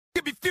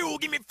give me fuel,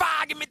 give me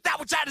fire, give me that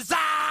which I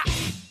desire.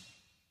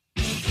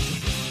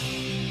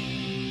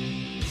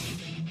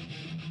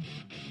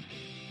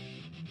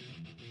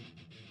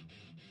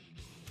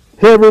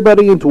 Hey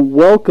everybody, and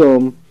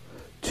welcome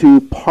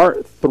to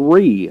part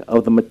 3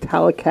 of the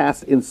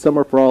Metallicast in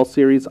Summer for All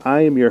series.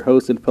 I am your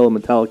host and fellow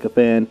Metallica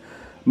fan.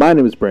 My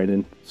name is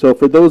Brandon. So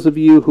for those of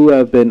you who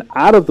have been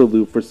out of the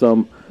loop for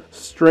some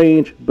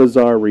strange,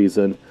 bizarre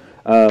reason,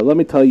 let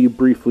me tell you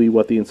briefly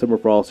what the In Summer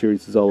for All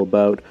series is all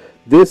about.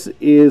 This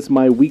is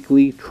my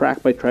weekly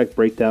track-by-track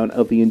breakdown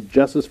of the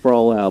Injustice for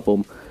All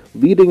album,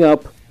 leading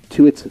up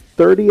to its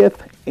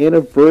 30th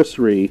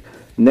anniversary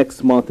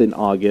next month in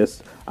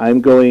August. I'm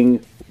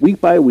going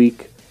week by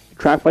week,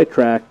 track by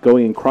track,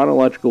 going in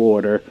chronological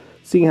order.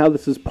 Seeing how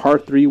this is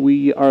part 3,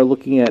 we are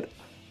looking at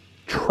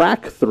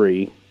track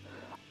 3,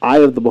 Eye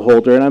of the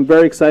Beholder, and I'm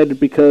very excited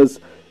because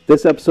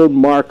this episode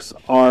marks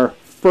our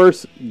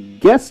first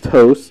guest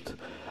host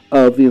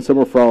of the In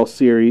Summer for All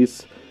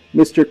series,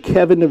 Mr.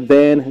 Kevin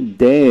Van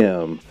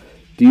Dam.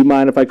 Do you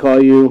mind if I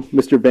call you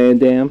Mr. Van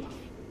Dam?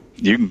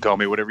 You can call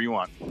me whatever you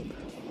want.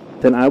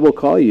 Then I will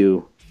call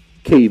you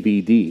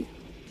KVD.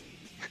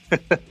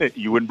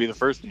 You wouldn't be the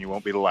first and you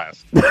won't be the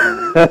last.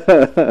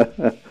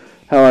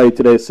 How are you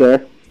today,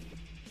 sir?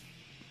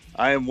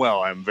 I am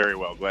well. I'm very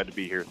well. Glad to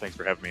be here. Thanks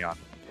for having me on.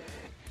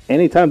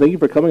 Anytime. Thank you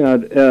for coming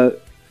on.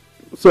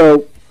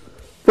 So,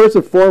 first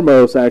and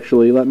foremost,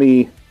 actually, let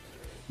me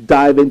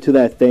dive into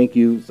that thank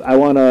yous. I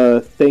want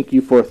to thank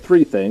you for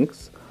 3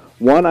 things.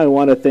 One, I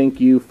want to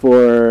thank you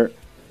for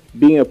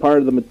being a part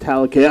of the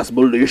Metallicast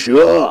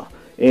militia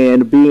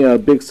and being a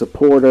big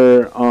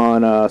supporter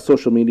on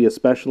social media,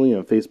 especially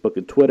on Facebook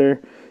and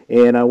Twitter.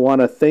 And I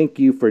want to thank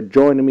you for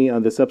joining me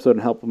on this episode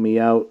and helping me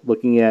out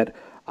looking at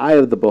Eye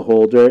of the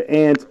Beholder.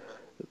 And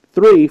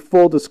 3,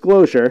 full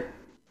disclosure,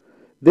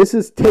 this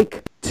is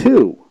take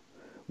 2.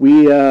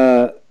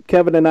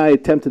 Kevin and I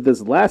attempted this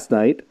last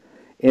night,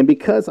 and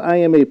because I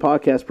am a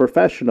podcast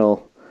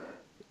professional,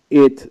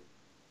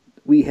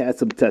 we had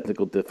some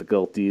technical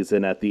difficulties,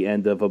 and at the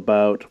end of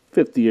about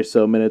 50 or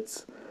so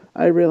minutes,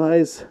 I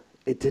realized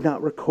it did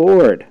not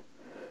record.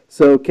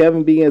 So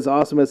Kevin, being as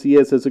awesome as he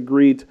is, has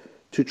agreed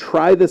to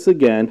try this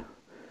again.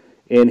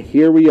 And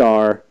here we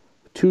are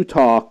to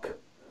talk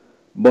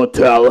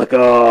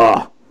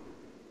Metallica.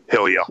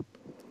 Hell yeah.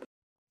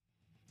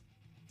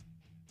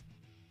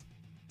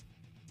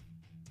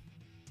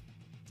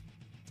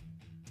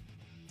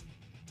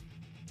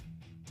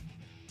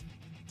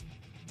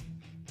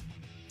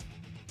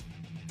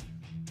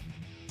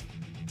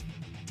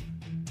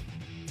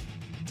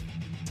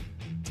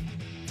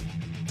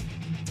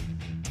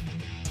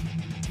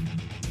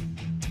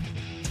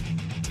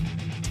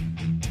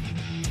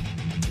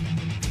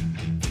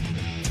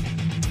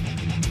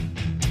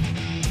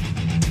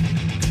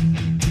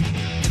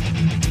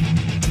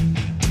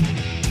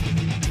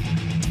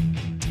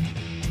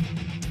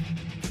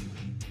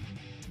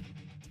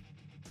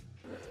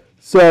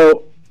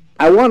 So,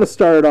 I want to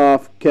start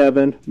off,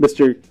 Kevin,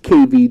 Mr.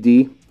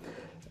 KVD.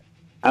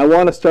 I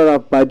want to start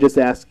off by just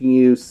asking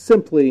you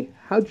simply,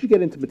 how did you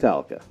get into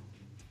Metallica?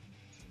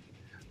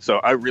 So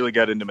I really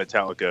got into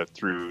Metallica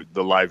through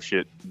the Live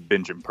Shit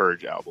Binge and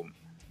Purge album.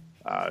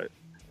 I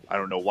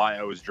don't know why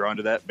I was drawn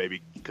to that.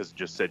 Maybe because it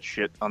just said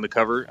shit on the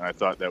cover, and I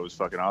thought that was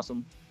fucking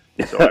awesome.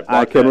 So I bought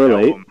I can that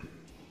relate. album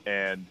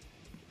and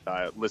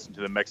listened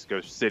to the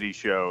Mexico City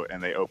show,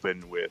 and they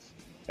opened with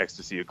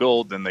Ecstasy of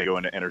Gold, then they go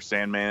into Enter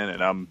Sandman,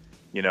 and I'm,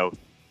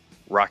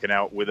 rocking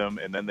out with them,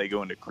 and then they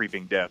go into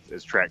Creeping Death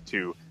as track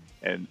 2,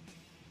 and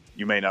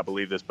you may not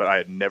believe this, but I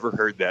had never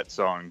heard that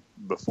song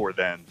before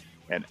then,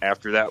 and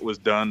after that was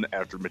done,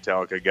 after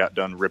Metallica got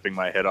done ripping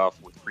my head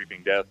off with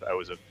Creeping Death, I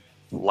was a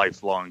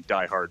lifelong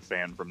diehard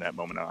fan from that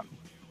moment on.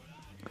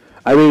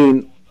 I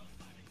mean,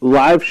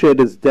 Live Shit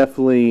is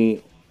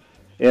definitely,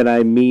 and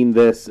I mean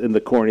this in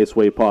the corniest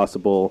way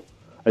possible,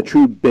 a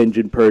true binge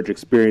and purge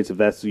experience if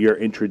that's your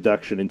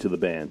introduction into the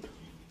band.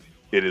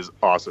 It is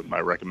awesome. I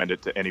recommend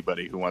it to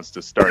anybody who wants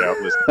to start out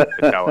listening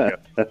to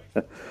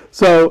Metallica.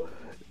 So,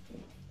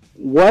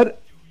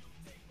 what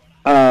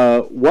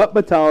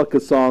Metallica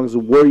songs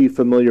were you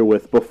familiar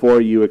with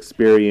before you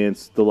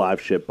experienced the Live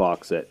Shit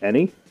box set?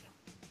 Any?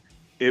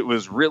 It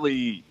was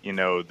really,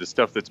 the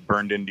stuff that's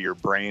burned into your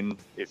brain.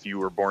 If you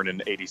were born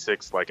in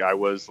 '86 like I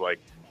was,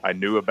 I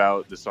knew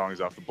about the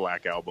songs off the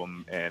Black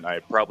Album, and I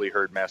had probably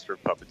heard Master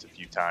of Puppets a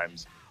few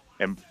times,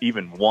 and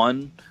even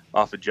one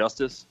off of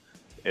Justice,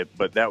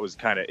 but that was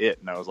kind of it.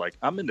 And I was like,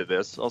 I'm into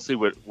this. I'll see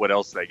what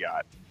else they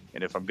got.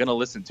 And if I'm going to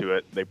listen to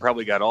it, they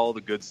probably got all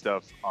the good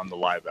stuff on the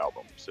live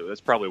album. So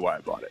that's probably why I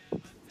bought it.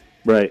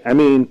 Right. I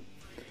mean,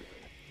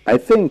 I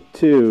think,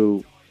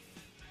 too,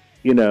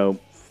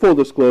 full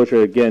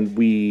disclosure, again,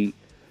 we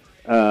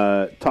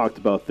talked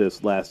about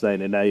this last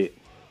night, and I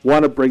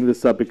want to bring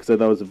this up because I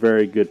thought it was a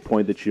very good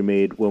point that you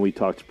made when we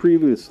talked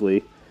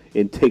previously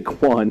in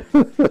take 1.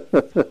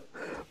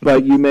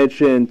 But you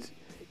mentioned,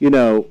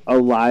 a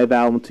live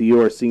album to you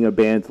or seeing a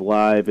band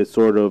live is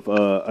sort of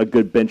a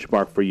good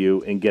benchmark for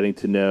you in getting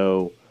to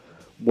know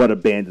what a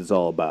band is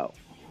all about.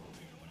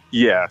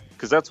 Yeah,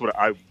 because that's what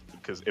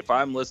because if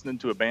I'm listening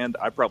to a band,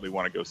 I probably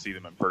want to go see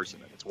them in person.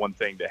 And it's one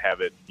thing to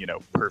have it,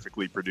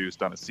 perfectly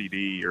produced on a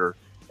CD or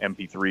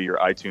MP3 or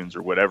iTunes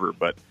or whatever.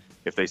 But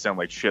if they sound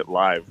like shit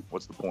live,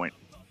 what's the point?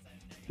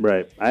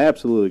 Right. I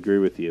absolutely agree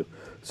with you.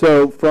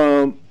 So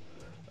from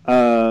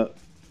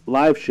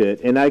live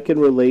shit, and I can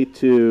relate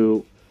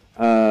to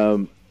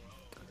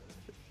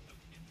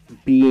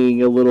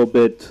being a little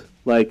bit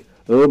like,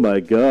 oh my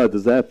god,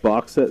 does that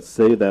box set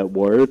say that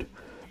word?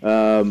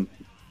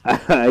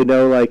 I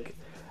know, like,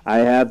 I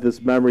have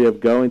this memory of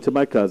going to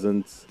my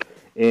cousin's,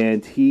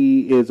 and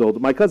he is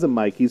old. My cousin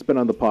Mike, he's been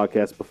on the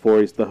podcast before.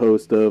 He's the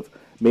host of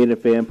Maiden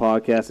Fan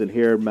Podcast and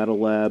here Metal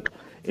Lab,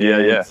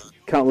 and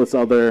countless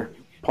other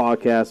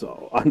podcasts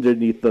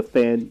underneath the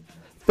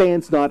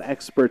Fans Not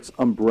Experts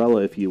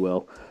umbrella, if you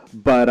will.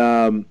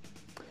 But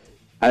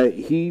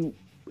he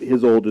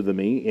is older than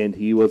me, and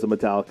he was a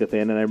Metallica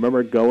fan. And I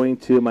remember going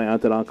to my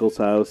aunt and uncle's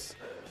house.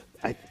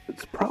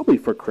 It's probably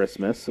for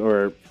Christmas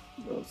or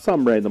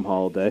some random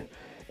holiday,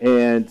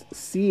 and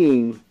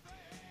seeing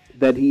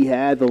that he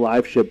had the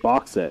live shit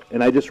box set.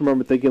 And I just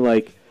remember thinking,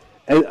 like,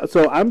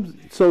 so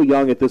I'm so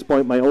young at this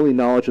point, my only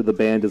knowledge of the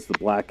band is the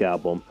Black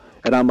Album.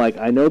 And I'm like,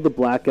 I know the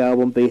Black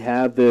Album, they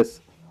have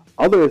this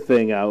other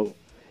thing out,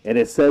 and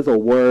it says a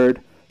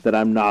word that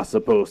I'm not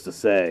supposed to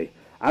say.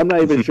 I'm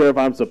not even sure if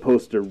I'm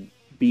supposed to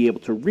be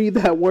able to read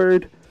that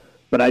word,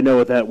 but I know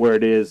what that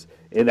word is,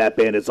 and that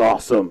band is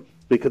awesome.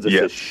 Because it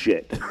says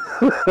shit.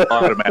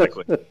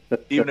 Automatically.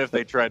 Even if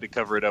they tried to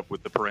cover it up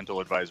with the parental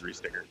advisory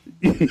sticker.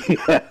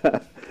 Yeah.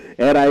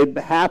 And I'm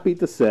happy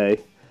to say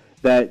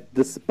that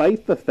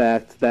despite the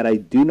fact that I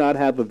do not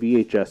have a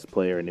VHS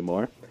player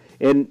anymore,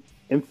 and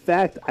in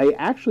fact, I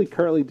actually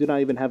currently do not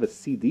even have a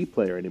CD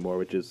player anymore,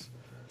 which is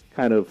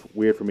kind of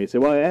weird for me to say.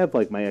 Well, I have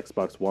like my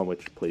Xbox One,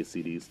 which plays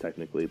CDs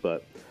technically,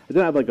 but I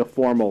don't have like a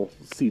formal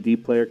CD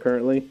player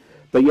currently.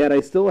 But yet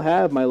I still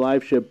have my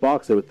live shit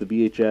box set with the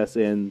VHS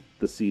and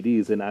the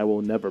CDs, and I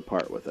will never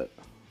part with it.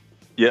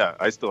 Yeah,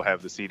 I still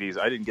have the CDs.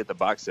 I didn't get the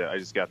box set. I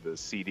just got the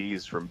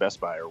CDs from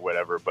Best Buy or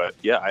whatever. But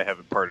yeah, I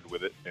haven't parted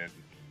with it. And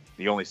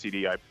the only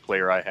CD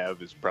player I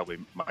have is probably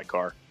my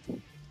car.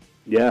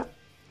 Yeah.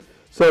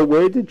 So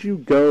where did you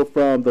go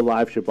from the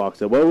live shit box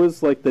set? What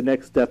was like the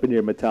next step in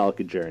your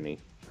Metallica journey?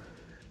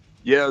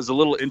 Yeah, it was a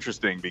little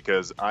interesting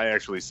because I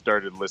actually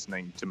started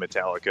listening to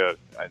Metallica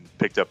and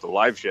picked up the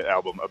Live Shit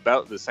album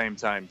about the same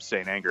time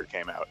Saint Anger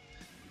came out.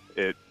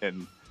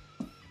 And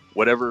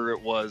whatever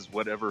it was,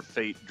 whatever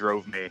fate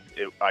drove me,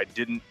 I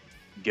didn't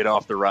get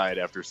off the ride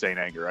after Saint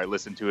Anger. I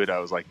listened to it. I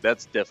was like,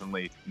 that's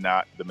definitely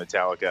not the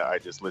Metallica I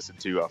just listened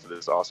to off of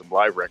this awesome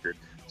live record.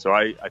 So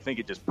I think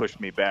it just pushed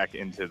me back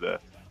into the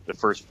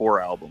first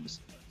 4 albums.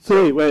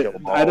 So wait,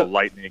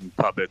 Lightning,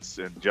 Puppets,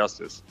 and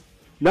Justice.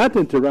 Not to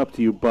interrupt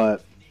you,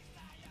 but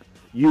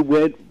you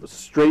went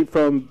straight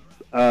from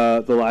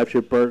the Live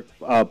Shit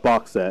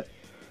box set,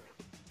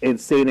 and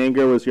Saint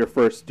Anger was your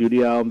first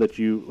studio album that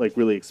you like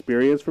really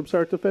experienced from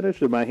start to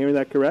finish. Am I hearing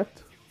that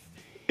correct?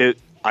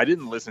 I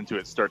didn't listen to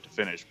it start to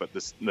finish, but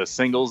the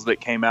singles that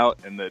came out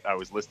and that I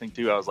was listening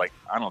to, I was like,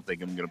 I don't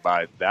think I'm going to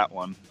buy that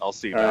one. I'll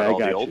see about all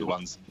the old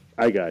ones.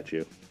 I got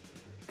you.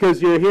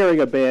 Because you're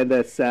hearing a band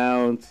that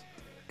sounds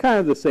kind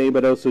of the same,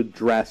 but also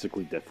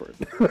drastically different.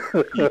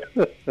 Yeah.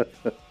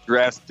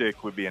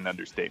 Drastic would be an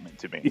understatement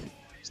to me.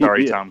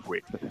 Sorry, Tom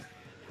Quick.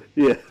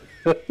 Yeah.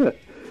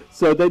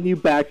 So then you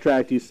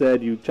backtracked. You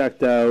said you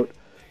checked out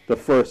the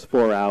first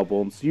 4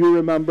 albums. Do you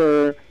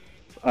remember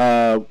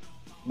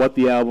what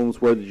the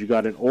albums were that you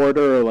got in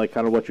order, or like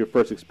kind of what your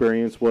first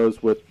experience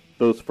was with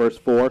those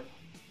first 4?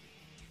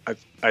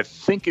 I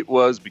think it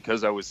was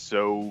because I was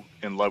so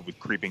in love with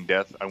Creeping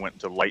Death. I went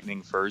to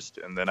Lightning first,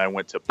 and then I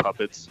went to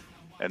Puppets,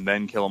 and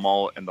then Kill 'Em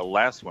All, and the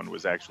last one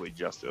was actually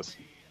Justice.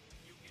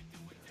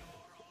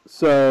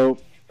 So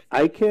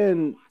I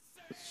can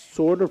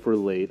sort of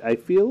relate. I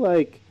feel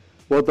like,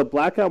 well, the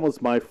Black Album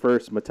was my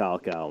first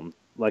Metallica album.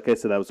 Like I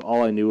said, that was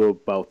all I knew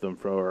about them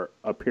for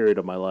a period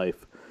of my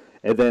life.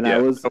 And then I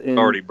was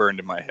already burned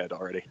in my head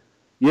already.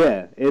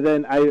 Yeah, and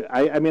then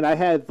I mean, I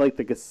had like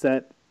the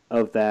cassette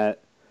of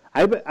that.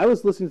 I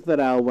was listening to that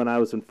album when I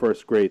was in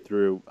first grade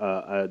through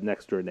a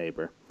next door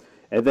neighbor,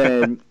 and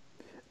then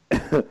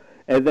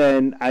and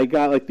then I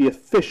got like the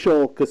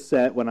official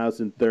cassette when I was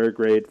in 3rd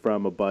grade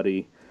from a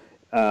buddy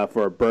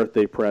for a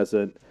birthday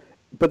present.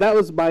 But that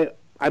was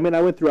I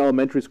went through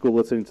elementary school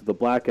listening to the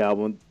Black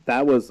Album.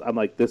 I'm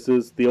like, this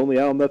is the only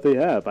album that they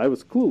have. I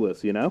was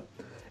clueless, you know?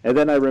 And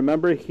then I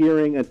remember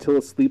hearing Until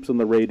It Sleeps on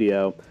the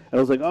radio, and I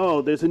was like,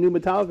 oh, there's a new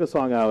Metallica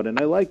song out, and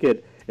I like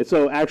it. And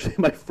so actually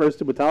my first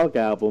 2 Metallica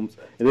albums,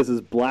 and this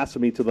is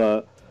blasphemy to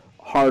the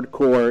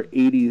hardcore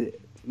 80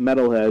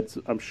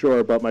 metalheads, I'm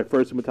sure, but my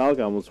first 2 Metallica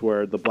albums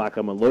were the Black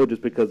Album and Load,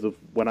 just because of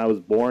when I was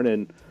born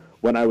and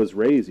when I was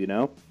raised, you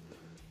know?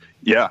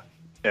 Yeah.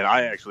 And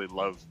I actually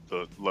love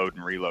the Load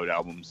and Reload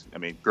albums. I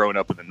mean, growing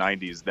up in the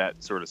 90s,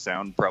 that sort of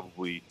sound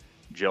probably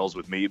gels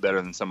with me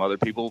better than some other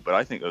people, but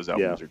I think those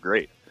albums are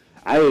great.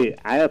 I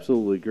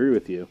absolutely agree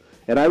with you.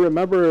 And I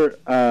remember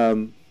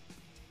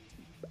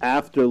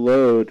after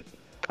Load,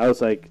 I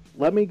was like,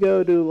 let me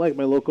go to like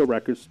my local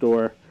record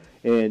store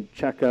and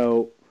check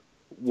out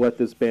what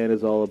this band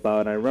is all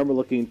about. And I remember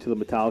looking into the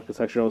Metallica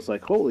section. I was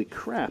like, holy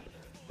crap,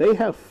 they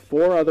have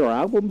 4 other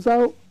albums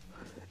out?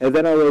 And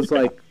then I was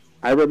like,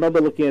 I remember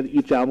looking at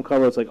each album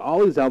cover. I was like,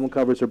 all these album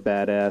covers are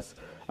badass.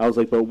 I was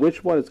like, but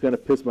which one is going to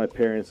piss my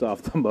parents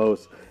off the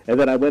most? And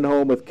then I went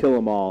home with Kill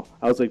 'Em All.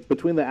 I was like,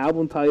 between the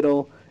album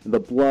title and the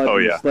blood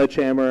and the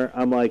sledgehammer,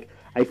 I'm like,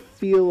 I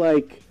feel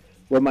like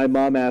when my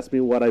mom asked me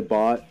what I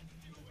bought,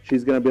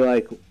 she's going to be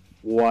like,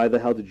 why the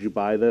hell did you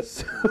buy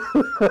this?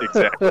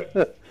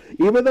 Exactly.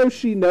 Even though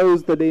she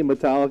knows the name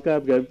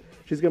Metallica,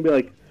 she's going to be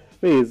like,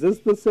 wait, is this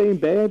the same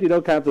band? You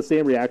know, kind of the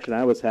same reaction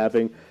I was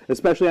having,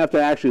 especially after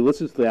I actually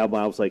listened to the album.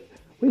 I was like,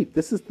 wait,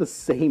 this is the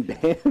same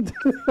band?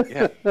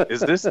 Yeah. Is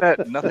this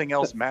that Nothing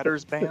Else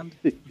Matters band?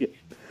 Yeah.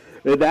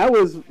 And that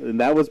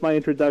was my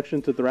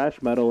introduction to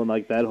thrash metal and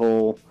like that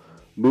whole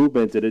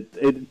movement. And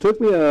it took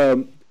me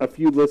a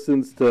few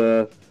listens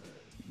to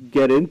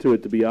get into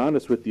it, to be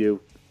honest with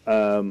you.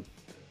 But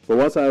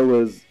once I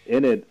was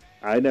in it,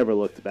 I never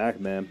looked back,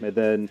 man. And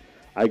then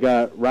I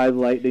got Ride the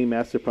Lightning,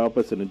 Master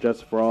Puppets, and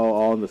Injustice for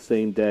All on the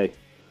same day.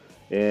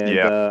 And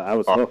I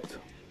was hooked.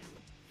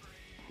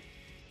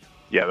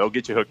 Yeah, they'll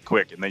get you hooked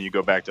quick. And then you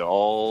go back to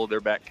all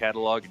their back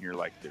catalog, and you're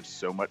like, there's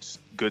so much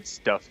good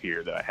stuff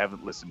here that I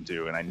haven't listened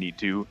to, and I need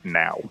to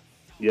now.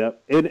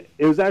 Yep. It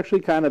was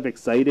actually kind of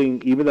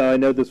exciting, even though I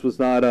know this was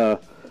not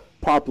a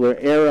popular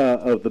era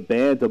of the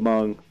band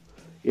among,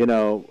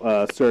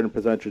 a certain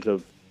percentage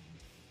of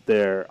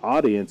their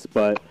audience.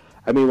 But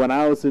I mean, when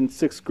I was in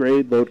 6th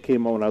grade, Load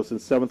came out. When I was in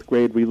 7th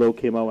grade, Reload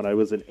came out. When I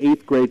was in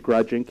 8th grade,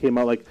 Grudging came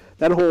out. Like,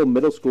 that whole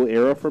middle school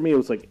era for me, it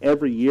was like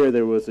every year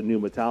there was a new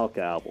Metallica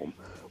album.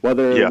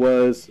 Whether it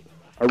was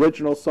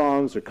original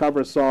songs or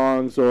cover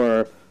songs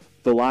or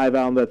the live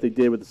album that they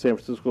did with the San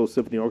Francisco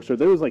Symphony Orchestra,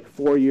 there was like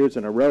 4 years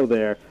in a row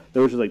there.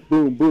 There was just like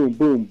boom, boom,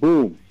 boom,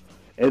 boom.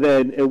 And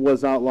then it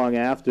was not long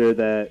after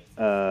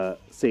that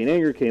Saint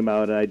Anger came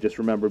out, and I just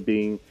remember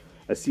being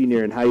a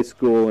senior in high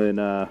school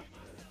and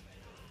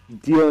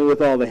dealing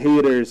with all the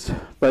haters,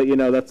 but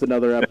that's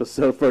another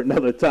episode for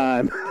another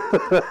time.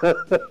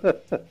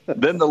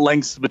 Then the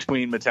lengths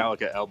between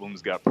Metallica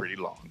albums got pretty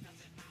long.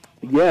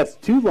 Yes,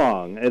 too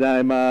long. And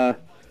I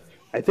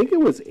think it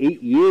was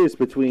 8 years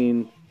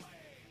between,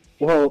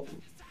 well,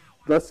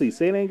 let's see,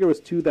 Saint Anger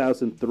was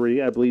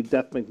 2003. I believe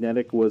Death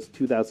Magnetic was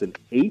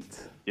 2008.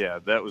 Yeah,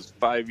 that was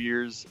 5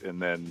 years, and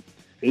then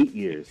 8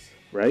 years,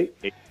 right?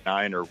 8,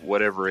 9, or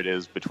whatever it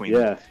is between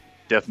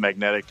Death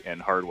Magnetic and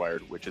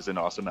Hardwired, which is an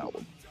awesome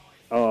album.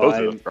 Oh, both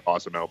of them are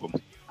awesome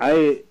albums.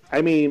 I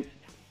mean,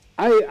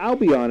 I'll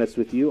be honest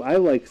with you. I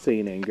like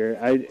Saint Anger.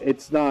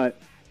 It's not,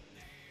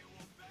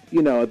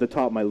 at the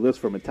top of my list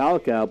for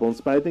Metallica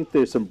albums, but I think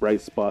there's some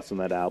bright spots on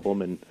that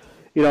album, and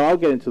I'll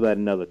get into that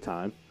another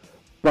time.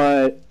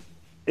 But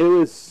it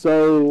was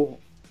so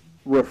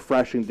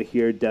refreshing to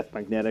hear Death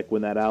Magnetic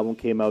when that album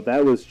came out.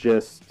 That was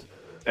just,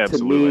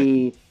 to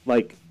me,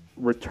 like,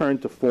 return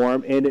to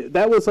form. And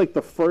that was like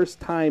the first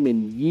time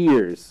in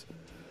years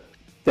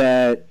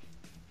that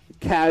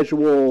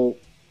casual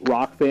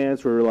rock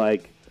fans were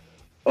like,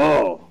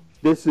 oh,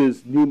 this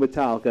is new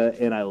Metallica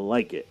and I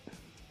like it.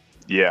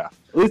 Yeah.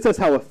 At least that's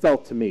how it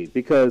felt to me,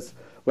 because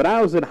when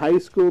I was in high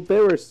school,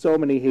 there were so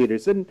many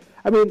haters. And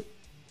I mean,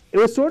 it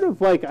was sort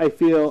of like, I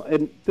feel,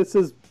 and this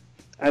is,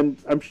 I'm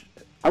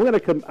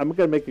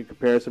gonna make a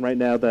comparison right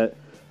now that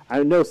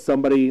I know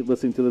somebody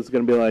listening to this is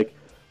gonna be like,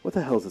 what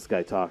the hell is this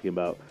guy talking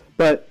about?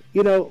 But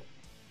and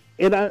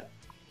a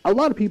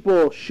lot of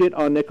people shit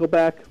on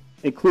Nickelback,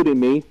 including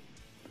me.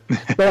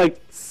 But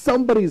like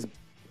somebody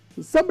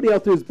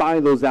out there is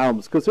buying those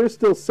albums because they're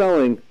still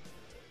selling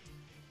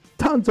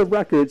tons of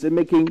records and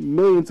making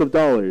millions of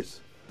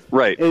dollars.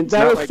 Right. And it's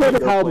that not was like sort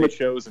of how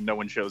shows and no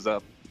one shows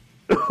up.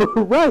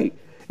 Right.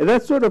 And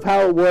that's sort of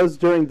how it was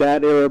during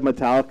that era of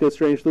Metallica,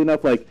 strangely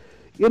enough. Like,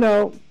 you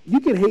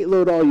can hate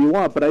Load all you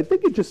want, but I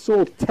think it just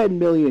sold 10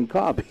 million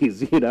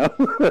copies,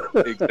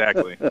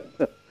 Exactly.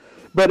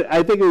 But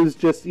I think it was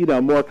just,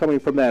 more coming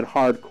from that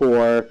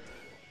hardcore,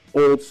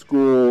 old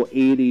school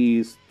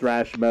 80s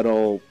thrash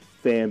metal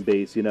fan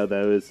base,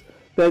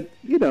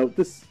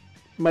 this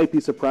might be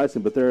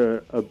surprising, but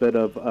they're a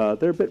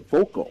bit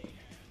vocal.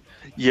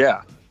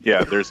 Yeah.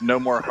 Yeah, there's no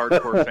more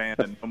hardcore fan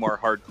and no more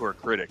hardcore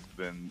critic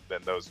than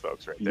those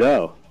folks right there.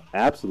 No,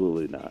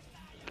 absolutely not.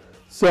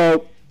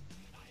 So,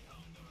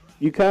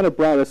 you kind of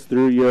brought us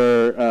through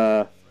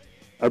your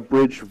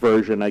abridged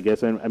version, I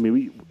guess. And I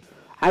mean,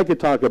 I could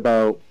talk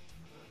about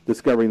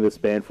discovering this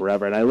band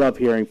forever, and I love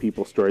hearing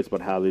people's stories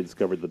about how they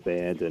discovered the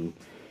band, and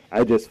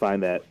I just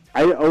find that,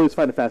 I always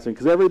find it fascinating,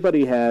 because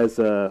everybody has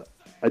a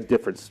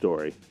different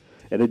story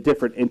and a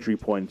different entry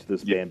point to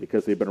this band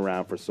because they've been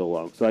around for so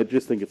long. So I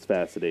just think it's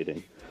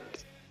fascinating.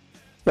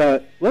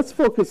 But let's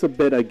focus a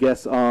bit, I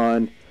guess,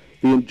 on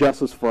the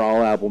Injustice for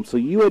All album. So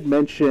you had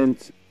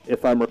mentioned,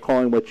 if I'm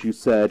recalling what you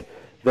said,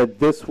 that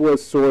this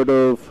was sort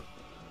of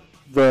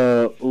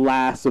the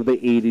last of the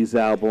 80s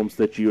albums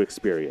that you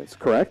experienced,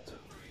 correct?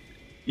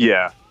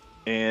 Yeah,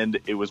 and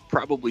it was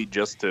probably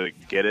just to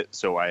get it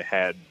so I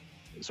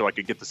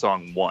could get the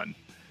song One.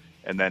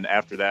 And then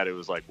after that, it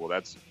was like, well,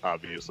 that's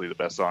obviously the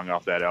best song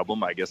off that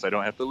album. I guess I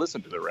don't have to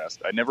listen to the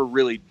rest. I never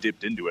really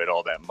dipped into it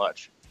all that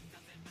much.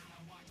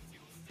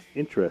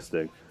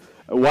 Interesting.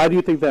 Why do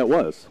you think that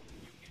was?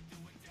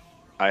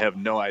 I have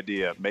no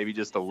idea. Maybe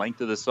just the length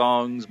of the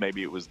songs.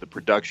 Maybe it was the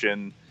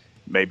production.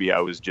 Maybe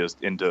I was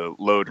just into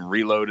load and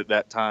reload at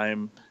that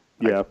time.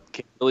 Yeah. I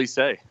can't really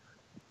say.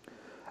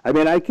 I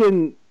mean, I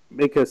can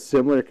make a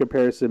similar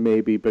comparison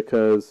maybe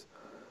because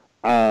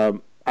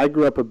I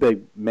grew up a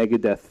big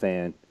Megadeth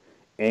fan.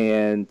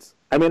 And,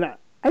 I mean,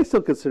 I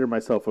still consider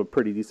myself a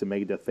pretty decent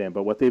Megadeth fan,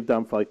 but what they've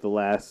done for, like, the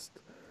last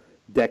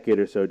decade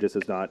or so just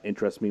does not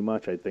interest me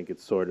much. I think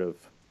it's sort of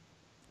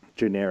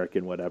generic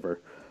and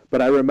whatever.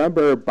 But I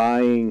remember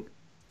buying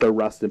the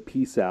Rust in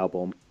Peace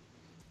album,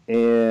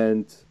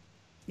 and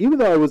even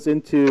though I was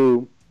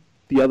into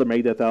the other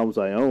Megadeth albums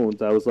I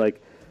owned, I was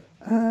like,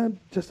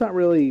 just not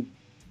really...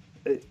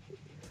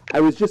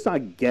 I was just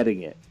not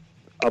getting it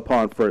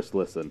upon first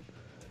listen.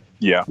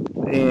 Yeah.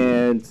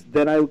 And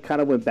then I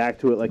kind of went back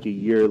to it like a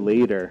year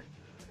later,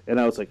 and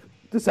I was like,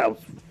 this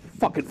sounds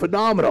fucking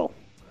phenomenal.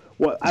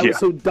 Well, I was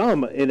so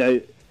dumb, and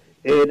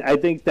I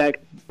think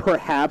that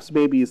perhaps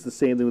maybe is the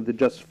same thing with the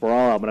Justice for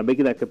All album. And I'm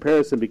making that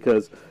comparison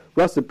because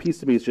Rust in Peace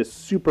to me is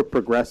just super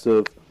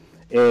progressive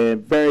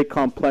and very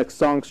complex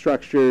song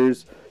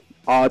structures,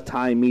 odd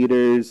time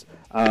meters.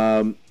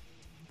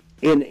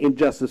 In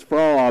Justice for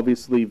All,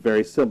 obviously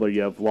very similar.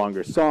 You have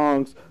longer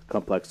songs,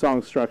 complex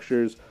song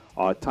structures,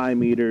 odd time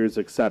meters,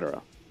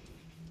 etc.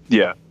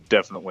 Yeah,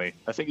 definitely.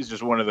 I think it's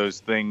just one of those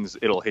things,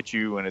 it'll hit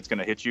you and it's going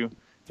to hit you,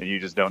 and you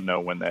just don't know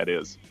when that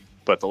is.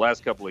 But the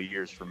last couple of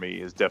years for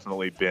me has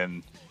definitely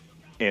been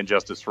And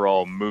Justice for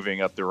All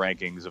moving up the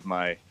rankings of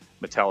my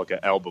Metallica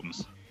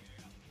albums.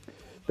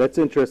 That's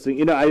interesting.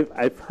 You know,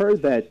 I've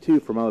heard that too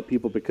from other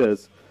people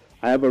because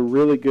I have a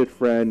really good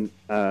friend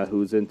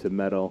who's into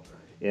metal,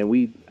 and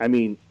we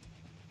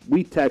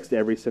text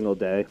every single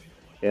day,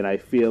 and I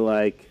feel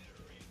like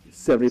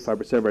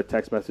 75% of our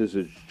text messages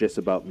is just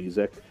about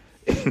music.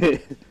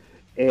 And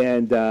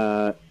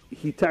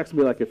he texted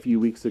me like a few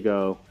weeks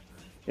ago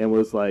and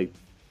was like,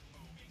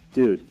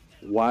 dude,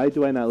 why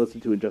do I not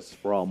listen to Injustice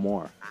for All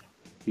more?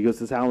 He goes,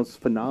 this album's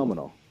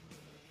phenomenal.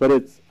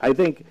 But I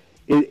think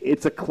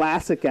it's a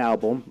classic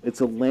album. It's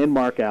a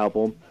landmark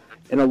album.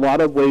 In a lot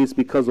of ways,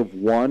 because of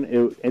one,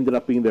 it ended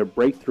up being their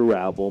breakthrough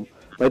album.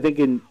 But I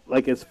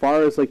think as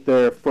far as like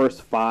their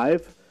first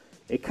five,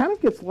 it kind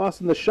of gets lost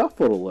in the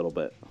shuffle a little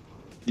bit.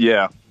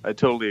 Yeah, I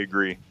totally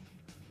agree.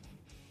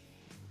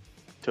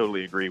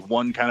 Totally agree.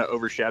 One kind of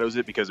overshadows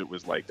it because it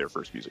was like their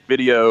first music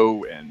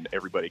video, and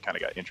everybody kind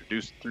of got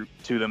introduced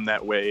to them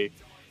that way,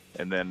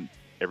 and then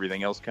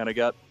everything else kind of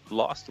got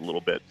lost a little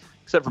bit,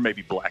 except for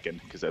maybe Blackened,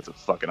 because that's a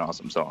fucking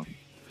awesome song.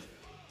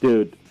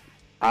 Dude,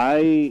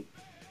 I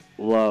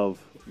love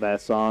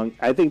that song.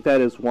 I think that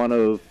is one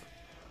of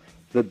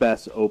the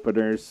best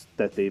openers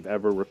that they've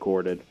ever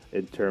recorded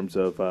in terms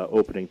of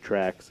opening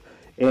tracks.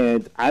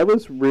 And I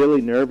was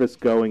really nervous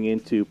going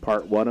into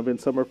part one of In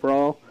Summer for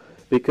All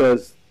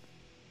because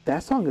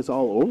that song is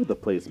all over the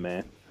place,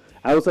 man.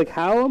 I was like,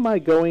 how am I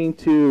going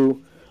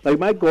to... Like,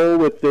 my goal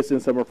with this In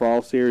Summer for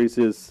All series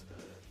is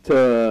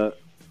to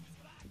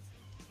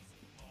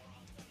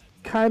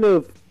kind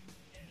of...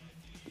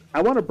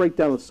 I want to break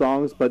down the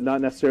songs, but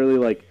not necessarily,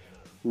 like,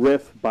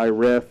 riff by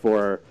riff,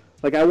 or...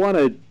 Like, I want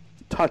to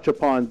touch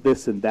upon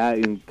this and that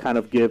and kind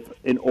of give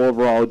an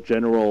overall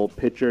general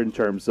picture in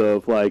terms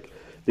of, like,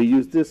 they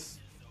use this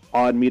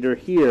odd meter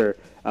here.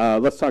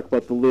 Let's talk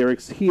about the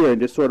lyrics here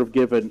and just sort of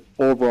give an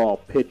overall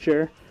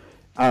picture.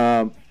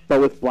 But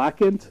with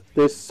Blackened,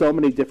 there's so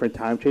many different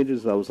time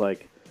changes. I was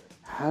like,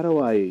 how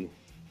do I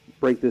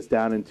break this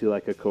down into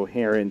like a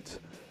coherent,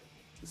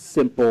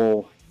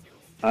 simple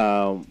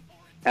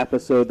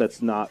episode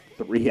that's not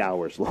 3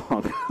 hours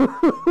long?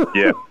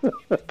 Yeah,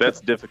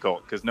 that's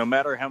difficult because no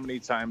matter how many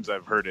times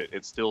I've heard it,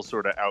 it still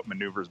sort of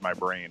outmaneuvers my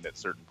brain at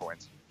certain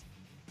points.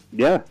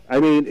 Yeah, I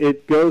mean,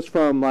 it goes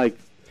from like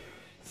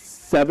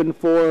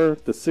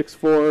 7/4 to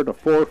 6/4 to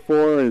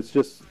 4/4, and it's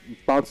just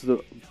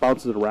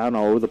bounces around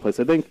all over the place.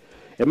 I think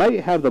it might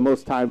have the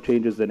most time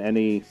changes than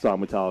any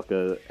song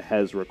Metallica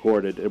has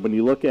recorded. And when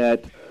you look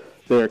at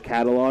their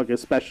catalog,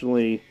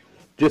 especially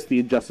just the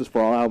Injustice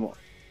for All album,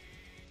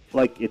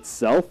 like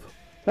itself,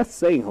 that's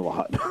saying a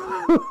lot.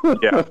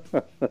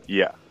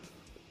 Yeah.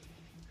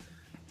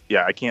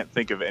 I can't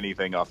think of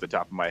anything off the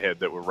top of my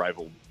head that would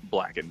rival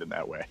Blackened in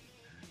that way.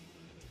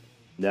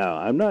 No,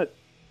 I'm not.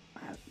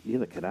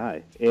 Neither can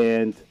I.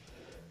 And,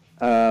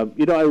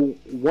 I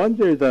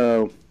wonder,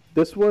 though,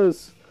 this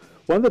was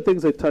one of the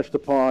things I touched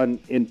upon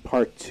in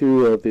part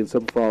 2 of the In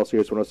Summer for All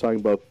series when I was talking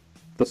about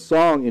the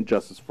song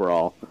Injustice for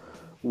All,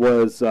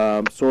 was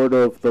sort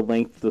of the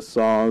length of the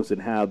songs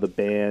and how the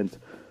band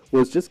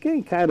was just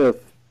getting kind of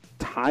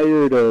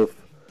tired of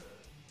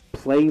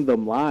playing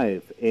them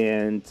live,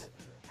 and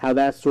how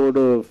that sort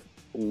of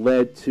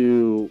led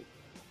to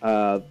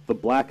the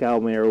Black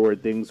Album era where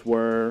things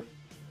were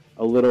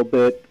a little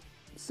bit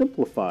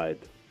simplified,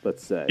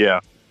 let's say.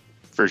 Yeah,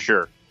 for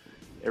sure.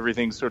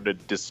 Everything's sort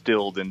of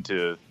distilled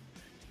into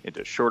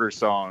into shorter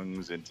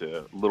songs, into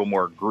a little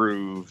more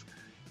groove,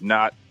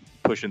 not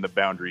pushing the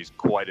boundaries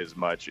quite as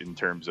much in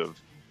terms of,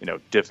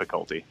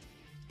 difficulty.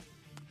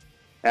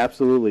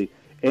 Absolutely.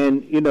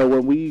 And,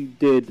 when we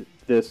did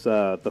this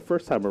the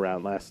first time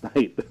around last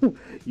night,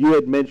 you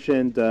had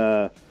mentioned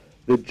the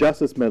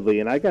Justice Medley,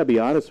 and I got to be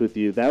honest with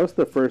you, that was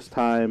the first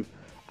time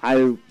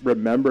I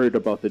remembered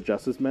about the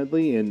Justice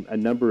Medley in a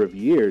number of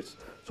years.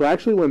 So I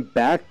actually went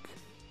back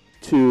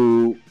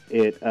to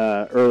it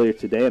earlier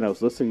today, and I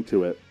was listening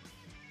to it.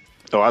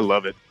 Oh, I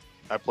love it.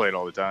 I play it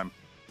all the time.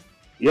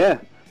 Yeah.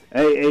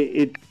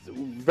 It's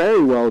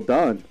very well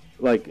done,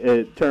 like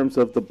in terms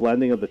of the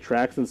blending of the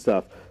tracks and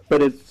stuff.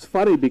 But it's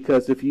funny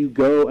because if you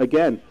go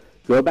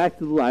back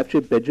to the Live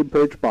Shit Binge and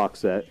Purge box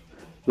set,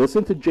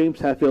 listen to James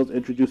Hetfield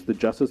introduce the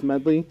Justice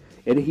Medley,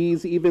 and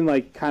he's even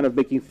like kind of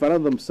making fun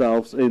of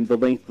themselves in the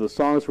length of the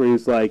songs where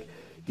he's like,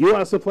 "You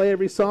want us to play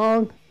every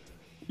song?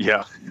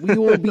 Yeah. We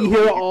will be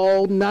here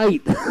all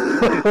night."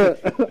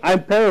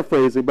 I'm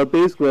paraphrasing, but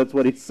basically that's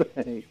what he's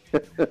saying.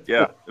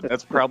 Yeah,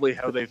 that's probably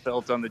how they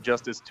felt on the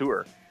Justice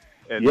tour.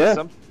 And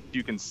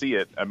you can see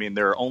it. I mean,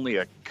 there are only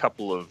a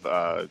couple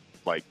of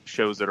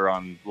shows that are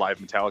on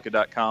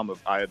livemetallica.com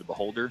of Eye of the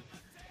Beholder,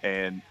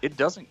 and it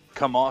doesn't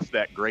come off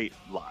that great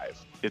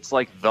live. It's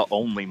like the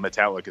only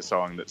Metallica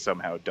song that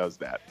somehow does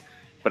that.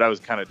 But I was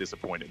kind of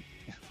disappointed.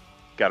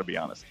 Got to be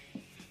honest.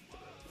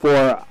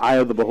 For Eye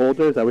of the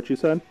Beholder, is that what you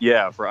said?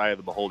 Yeah, for Eye of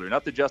the Beholder.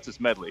 Not the Justice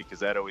Medley, because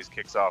that always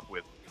kicks off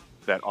with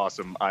that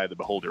awesome Eye of the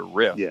Beholder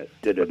riff. Yeah.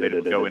 But they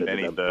didn't go into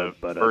any of the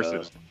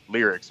verses,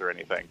 lyrics, or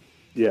anything.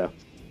 Yeah.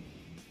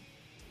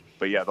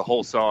 But yeah, the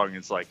whole song,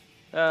 it's like,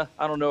 I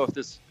don't know if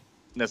this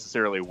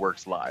necessarily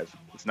works live.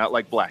 It's not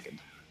like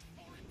Blackened.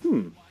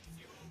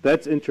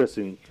 That's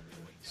interesting.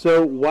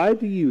 So why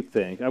do you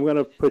think, I'm going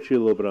to put you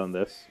a little bit on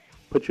this,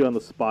 put you on the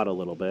spot a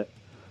little bit.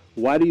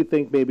 Why do you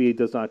think maybe it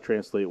does not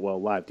translate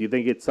well live? Do you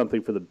think it's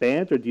something for the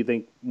band, or do you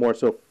think more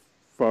so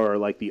for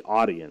like the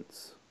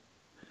audience?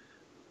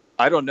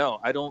 I don't know.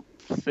 I don't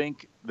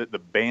think that the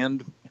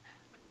band,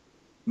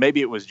 maybe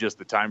it was just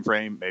the time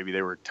frame. Maybe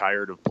they were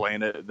tired of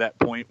playing it at that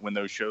point when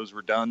those shows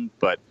were done,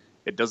 but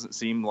it doesn't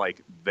seem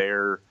like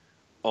they're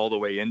all the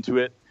way into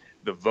it.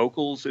 The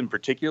vocals in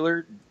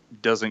particular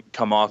doesn't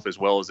come off as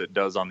well as it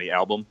does on the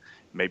album.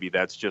 Maybe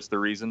that's just the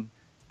reason,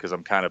 because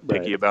I'm kind of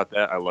picky about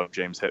that. I love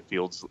James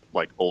Hetfield's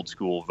like old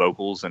school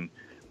vocals, and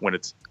when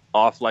it's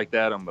off like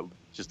that, I'm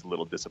just a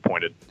little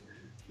disappointed.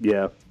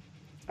 Yeah.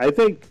 I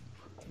think,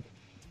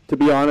 to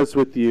be honest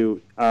with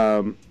you,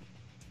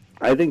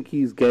 I think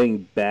he's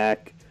getting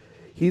back.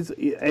 He's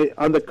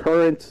on the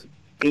current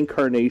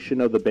incarnation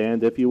of the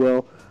band, if you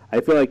will. I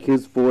feel like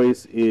his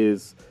voice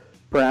is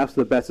perhaps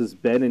the best it's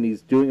been, and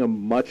he's doing a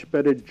much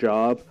better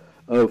job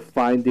of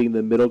finding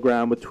the middle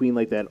ground between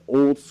like that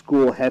old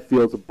school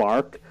Hetfield's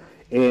bark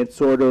and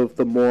sort of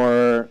the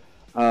more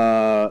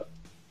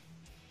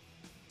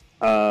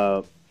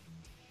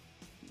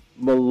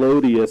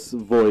melodious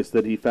voice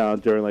that he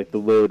found during like the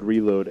Load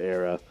Reload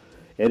era,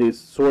 and he's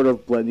sort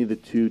of blending the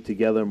two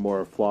together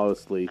more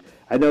flawlessly.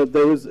 I know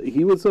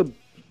he was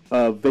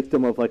a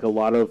victim of like a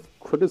lot of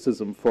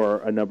criticism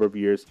for a number of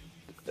years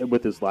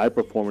with his live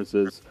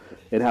performances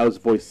and how his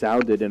voice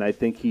sounded, and I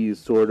think he's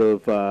sort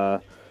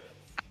of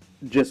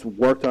just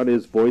worked on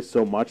his voice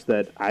so much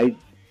that I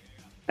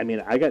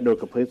got no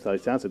complaints how he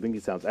sounds. I think he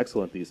sounds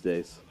excellent these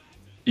days.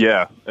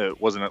 Yeah,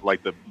 wasn't it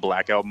like the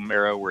Black Album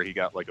era where he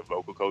got like a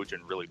vocal coach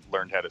and really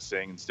learned how to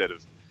sing instead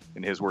of,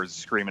 in his words,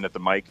 screaming at the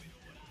mic?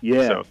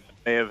 Yeah. So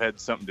may have had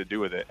something to do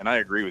with it. And I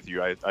agree with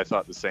you. I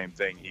thought the same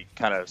thing. He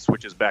kind of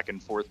switches back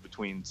and forth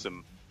between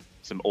some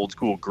old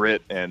school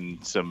grit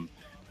and some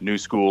new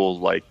school,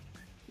 like,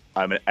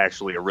 I'm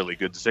actually a really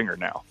good singer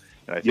now.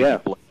 And I think he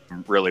played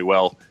him really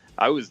well.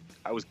 I was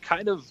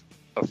kind of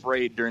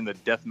afraid during the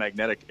Death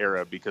Magnetic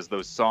era because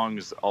those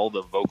songs, all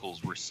the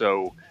vocals were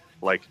so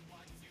like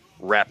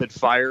rapid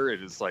fire.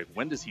 It is like,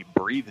 when does he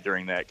breathe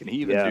during that? Can he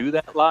even do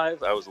that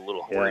live? I was a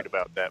little worried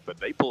about that, but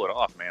they pull it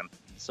off, man.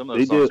 Some of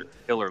those songs are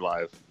killer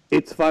live.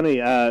 It's funny.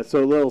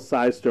 So a little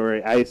side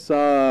story. I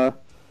saw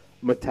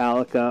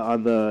Metallica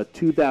on the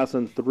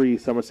 2003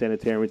 Summer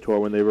Sanitarium tour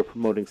when they were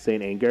promoting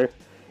Saint Anger,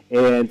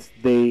 and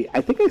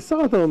I think I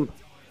saw them.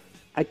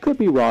 I could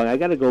be wrong. I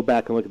got to go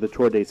back and look at the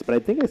tour dates, but I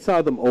think I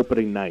saw them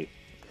opening night.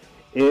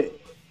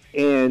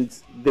 And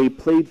they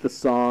played the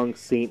song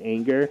Saint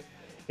Anger,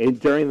 and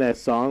during that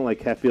song,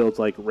 like, Hetfield's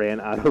like ran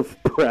out of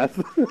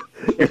breath.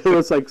 It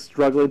was like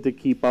struggling to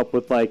keep up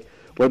with like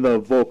when the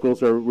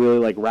vocals are really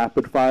like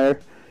rapid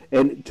fire,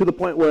 and to the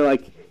point where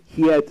like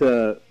he had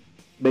to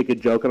make a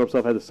joke on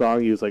himself at the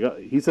song. He was like,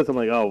 he said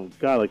something like, "Oh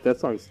God, like that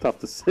song's tough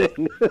to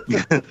sing."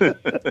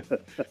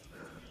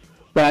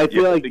 But I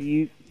feel like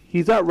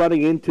he's not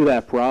running into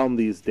that problem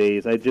these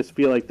days. I just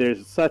feel like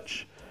there's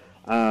such.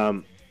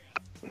 I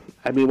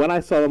mean, when I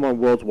saw them on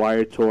World's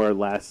Wire Tour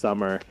last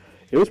summer,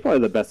 it was probably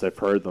the best I've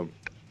heard them.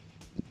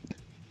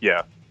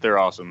 Yeah, they're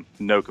awesome.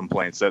 No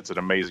complaints. That's an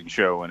amazing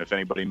show, and if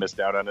anybody missed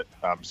out on it,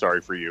 I'm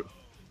sorry for you.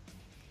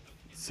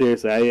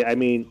 Seriously, I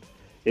mean,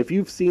 if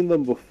you've seen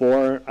them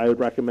before, I would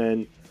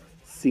recommend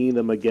seeing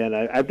them again.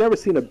 I've never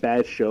seen a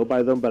bad show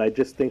by them, but I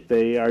just think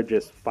they are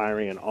just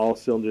firing on all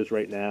cylinders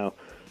right now.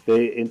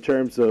 In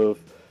terms of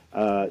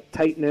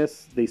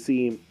tightness, they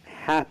seem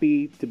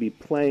happy to be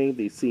playing.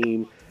 They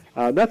seem,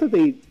 not that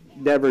they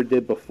never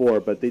did before,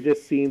 but they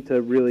just seem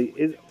to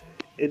really,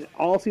 it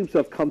all seems to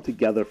have come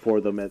together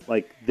for them at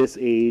like this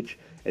age,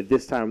 at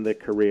this time of their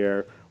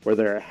career, where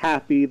they're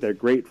happy, they're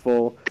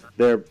grateful,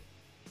 they're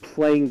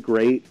playing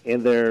great,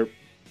 and their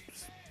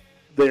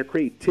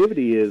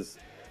creativity is,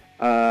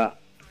 at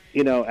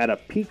a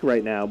peak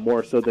right now,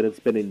 more so than it's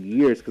been in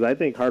years, because I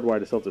think Hardwired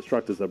to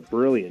Self-Destruct is a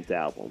brilliant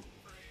album.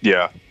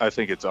 Yeah, I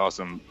think it's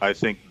awesome. I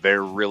think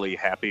they're really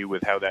happy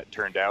with how that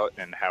turned out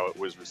and how it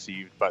was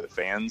received by the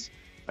fans.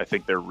 I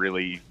think they're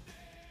really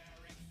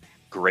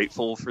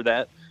grateful for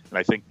that. And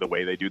I think the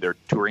way they do their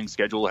touring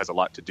schedule has a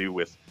lot to do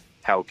with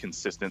how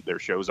consistent their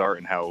shows are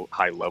and how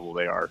high level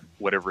they are.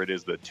 Whatever it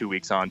is, the 2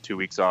 weeks on, 2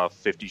 weeks off,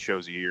 50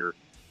 shows a year,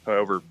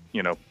 however,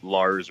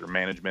 Lars or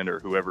management or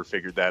whoever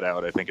figured that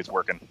out, I think it's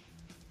working.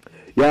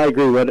 Yeah, I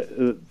agree.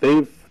 But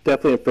they've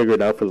definitely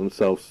figured it out for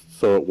themselves,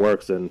 so it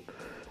works. And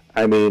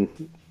I mean,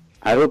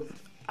 I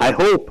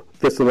hope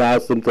this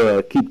allows them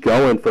to keep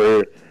going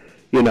for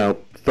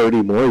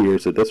 30 more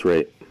years at this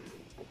rate.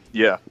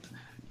 Yeah,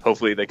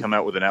 hopefully they come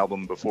out with an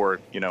album before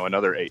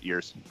another 8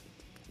 years.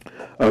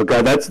 Oh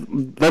god,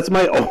 that's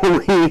my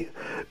only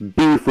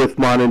beef with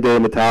modern day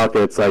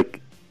Metallica. It's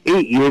like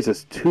 8 years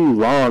is too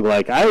long.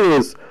 Like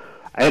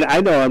and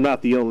I know I'm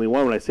not the only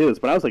one when I say this,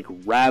 but I was like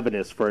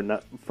ravenous for new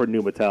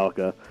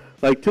Metallica,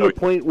 like to the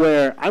point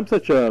where I'm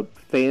such a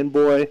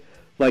fanboy.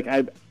 Like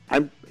I'm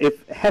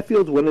if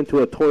Hetfield went into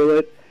a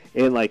toilet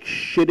and like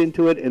shit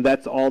into it, and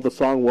that's all the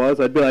song was,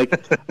 I'd be like,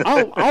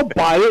 I'll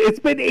buy it. It's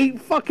been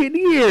 8 fucking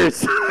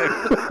years.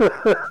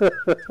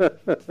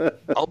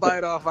 I'll buy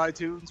it off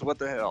iTunes. What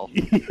the hell?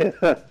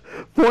 Yeah.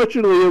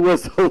 Fortunately, it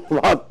was a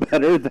lot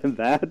better than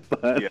that.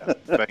 But yeah,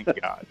 thank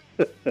God.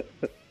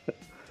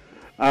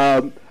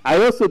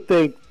 I also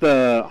think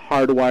the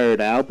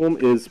Hardwired album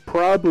is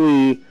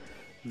probably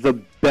the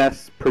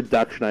best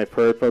production I've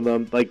heard from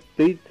them. Like,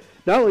 they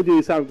not only do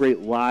they sound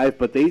great live,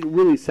 but they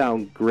really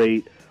sound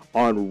great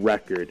on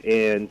record.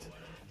 And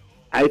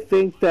I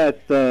think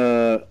that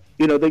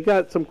they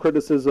got some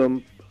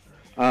criticism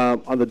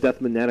on the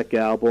Death Magnetic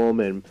album,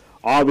 and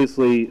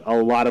obviously a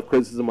lot of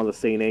criticism on the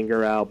Saint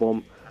Anger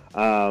album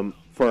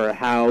for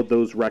how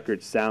those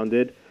records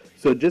sounded.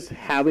 So just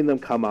having them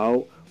come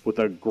out with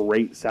a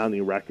great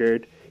sounding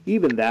record,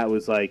 even that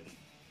was like,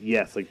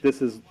 yes, like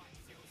this is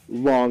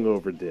long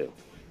overdue.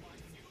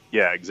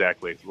 Yeah,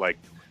 exactly. Like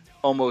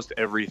almost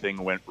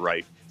everything went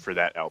right for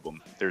that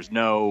album. There's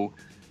no,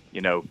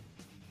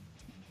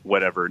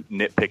 whatever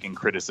nitpicking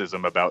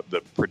criticism about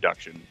the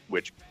production,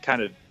 which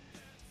kind of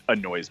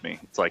annoys me.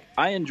 It's like,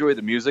 I enjoy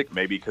the music,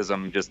 maybe because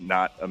I'm just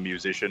not a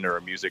musician or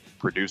a music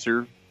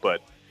producer,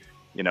 but,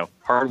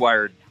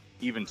 Hardwired,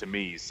 even to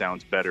me,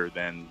 sounds better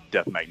than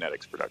Death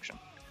Magnetic's production.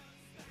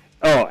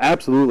 Oh,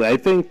 absolutely. I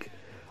think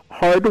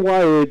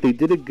Hardwired, they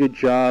did a good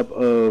job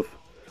of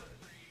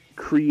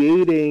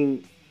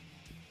creating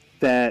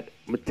that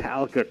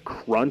Metallica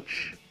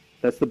crunch.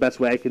 That's the best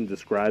way I can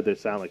describe their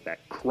sound, like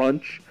that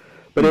crunch.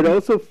 But it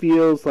also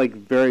feels like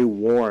very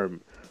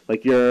warm.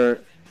 Like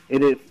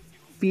it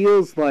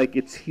feels like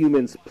it's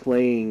humans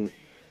playing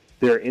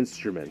their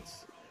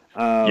instruments.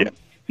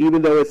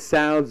 Even though it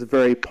sounds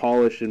very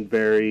polished and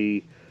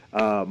very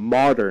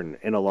modern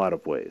in a lot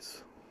of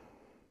ways.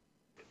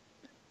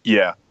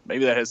 Yeah,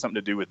 maybe that has something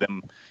to do with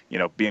them,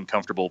 being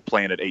comfortable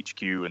playing at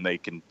HQ and they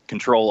can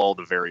control all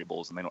the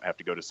variables and they don't have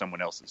to go to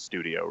someone else's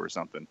studio or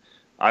something.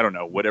 I don't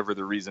know. Whatever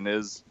the reason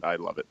is, I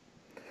love it.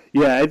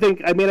 Yeah, I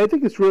think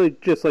it's really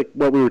just like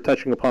what we were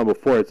touching upon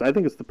before. I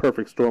think it's the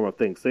perfect storm of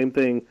things. Same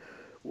thing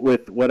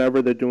with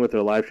whatever they're doing with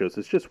their live shows.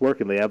 It's just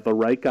working. They have the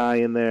right guy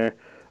in there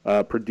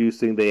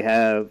producing. They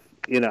have,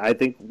 I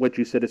think what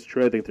you said is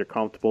true. I think they're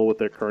comfortable with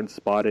their current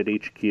spot at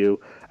HQ.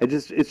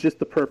 It's just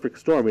the perfect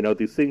storm.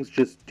 These things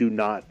just do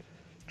not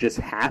just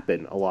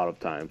happen a lot of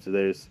times.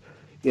 There's,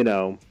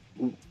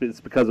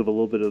 it's because of a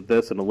little bit of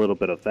this and a little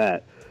bit of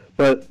that.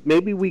 But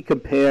maybe we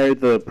compare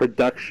the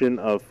production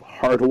of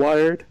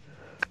Hardwired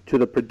to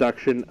the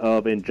production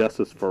of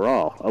Injustice for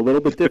All. A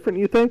little bit different,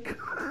 you think?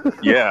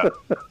 Yeah,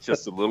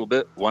 just a little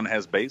bit. One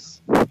has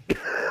bass.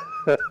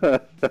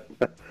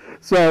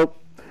 So,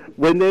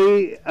 when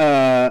they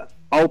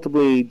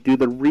ultimately do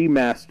the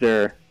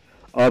remaster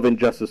of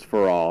Injustice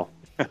for All,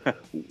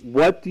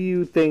 what do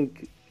you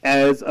think,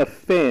 as a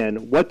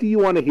fan, what do you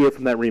want to hear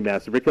from that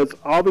remaster? Because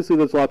obviously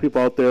there's a lot of people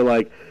out there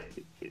like,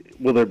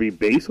 will there be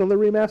bass on the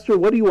remaster?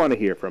 What do you want to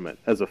hear from it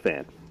as a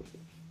fan?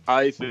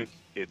 I think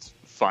it's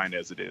fine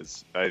as it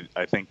is.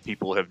 I think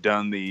people have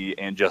done the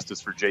And Justice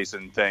for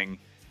Jason thing,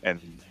 and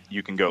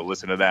you can go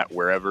listen to that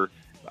wherever.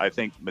 I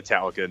think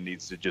Metallica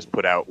needs to just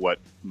put out what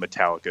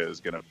Metallica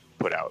is going to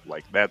put out.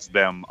 Like, that's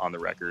them on the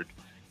record.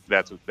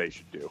 That's what they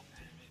should do.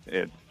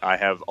 And I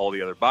have all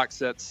the other box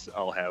sets.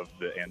 I'll have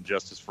the And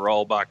Justice for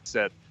All box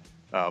set.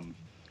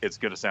 It's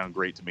going to sound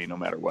great to me no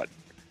matter what.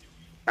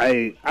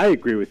 I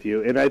agree with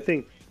you. And I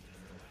think,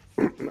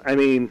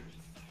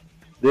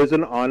 there's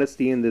an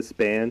honesty in this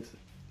band,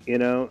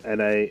 and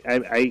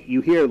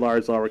you hear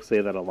Lars Ulrich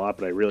say that a lot,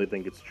 but I really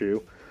think it's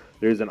true.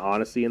 There's an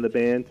honesty in the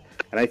band,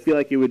 and I feel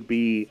like it would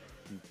be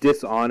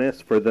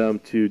dishonest for them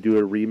to do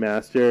a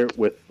remaster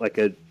with like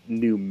a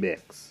new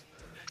mix.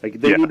 Like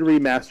they need to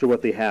remaster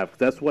what they have. 'Cause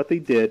that's what they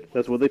did.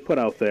 That's what they put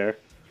out there.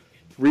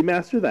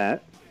 Remaster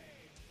that,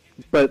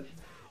 but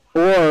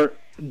or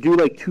do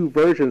like two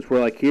versions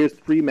where like here's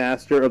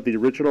remaster of the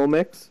original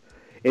mix,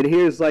 and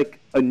here's like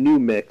a new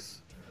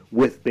mix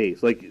with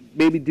bass. Like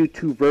maybe do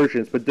two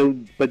versions, but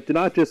do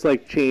not just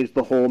like change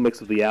the whole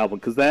mix of the album,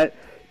 because that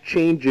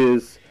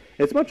changes.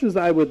 As much as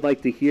I would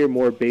like to hear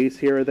more bass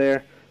here or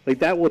there, like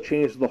that will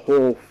change the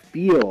whole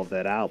feel of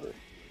that album.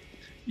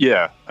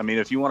 Yeah, I mean,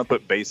 if you want to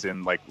put bass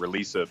in, like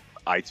release a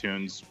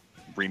iTunes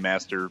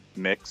remaster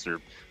mix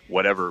or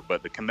whatever,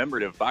 but the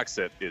commemorative box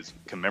set is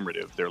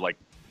commemorative. They're like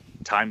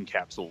time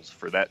capsules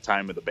for that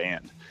time of the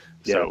band.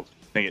 Yeah. So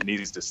I think it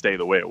needs to stay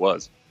the way it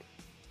was.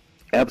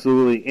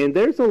 Absolutely. And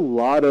there's a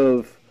lot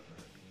of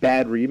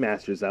bad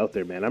remasters out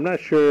there, man. I'm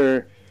not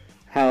sure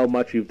how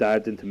much you've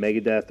dived into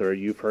Megadeth or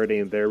you've heard any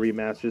of their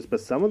remasters, but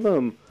some of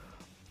them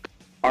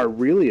are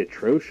really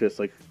atrocious.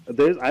 Like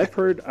I've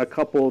heard a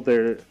couple of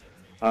their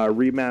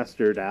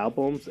remastered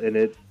albums, and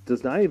it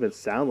does not even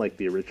sound like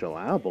the original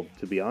album,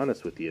 to be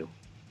honest with you.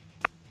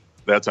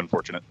 That's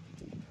unfortunate.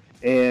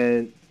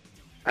 And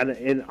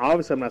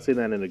obviously I'm not saying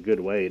that in a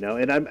good way,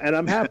 And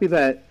I'm happy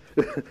that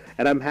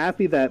and I'm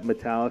happy that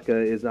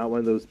Metallica is not one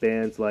of those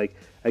bands. Like,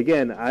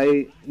 again,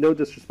 no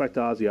disrespect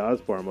to Ozzy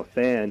Osbourne, I'm a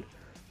fan,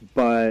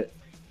 but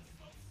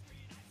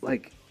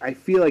like I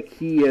feel like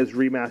he has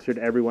remastered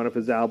every one of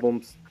his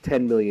albums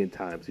 10 million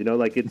times.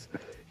 Like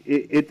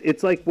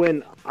it's like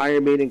when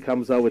Iron Maiden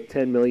comes out with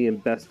 10 million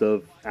best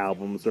of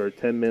albums or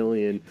 10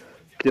 million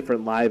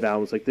different live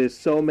albums. Like there's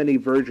so many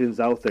versions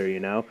out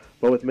there,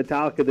 But with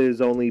Metallica,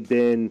 there's only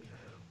been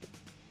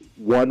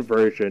one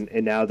version,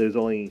 and now there's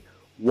only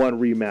one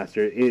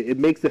remaster. It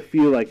makes it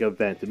feel like an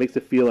event. It makes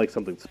it feel like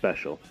something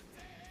special.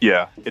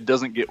 Yeah, it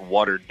doesn't get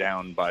watered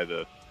down by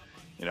the,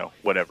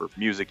 whatever,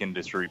 music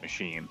industry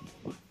machine.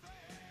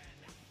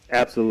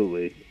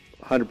 Absolutely.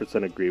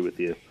 100% agree with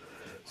you.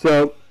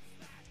 So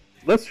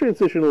let's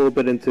transition a little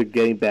bit into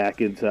getting back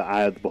into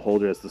Eye of the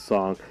Beholder as the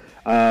song.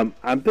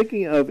 I'm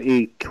thinking of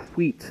a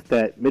tweet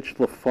that Mitch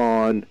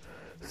LaFon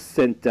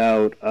sent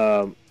out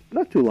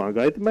not too long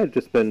ago. It might have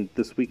just been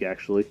this week,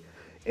 actually.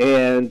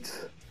 And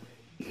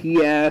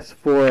he asked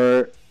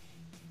for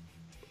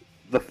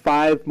the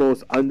 5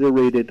 most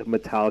underrated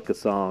Metallica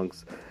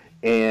songs.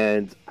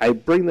 And I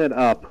bring that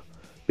up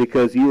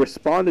because you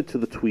responded to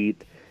the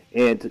tweet,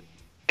 and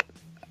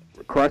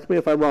correct me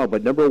if I'm wrong,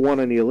 but number 1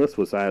 on your list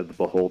was Eye of the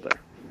Beholder.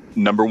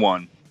 Number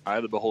 1, Eye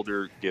of the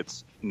Beholder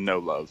gets no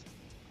love.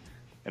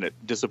 And it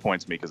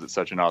disappoints me because it's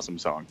such an awesome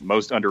song.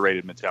 Most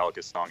underrated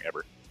Metallica song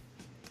ever.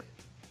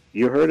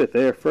 You heard it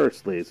there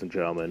first, ladies and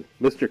gentlemen.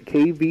 Mr.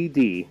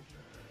 KVD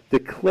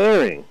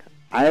declaring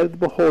Eye of the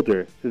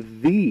Beholder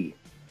the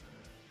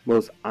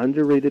most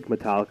underrated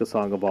Metallica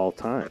song of all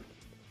time.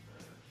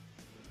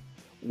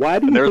 Why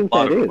do you think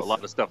that is? A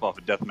lot of stuff off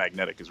of Death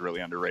Magnetic is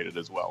really underrated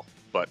as well.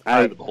 But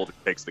Eye of the Beholder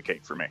takes the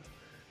cake for me.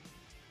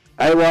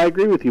 I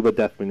agree with you about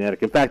Death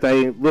Magnetic. In fact,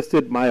 I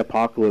listed My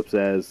Apocalypse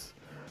as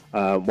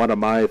one of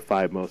my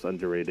 5 most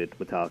underrated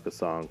Metallica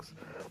songs.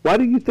 Why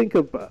do you think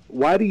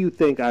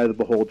Eye of the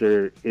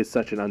Beholder is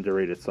such an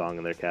underrated song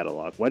in their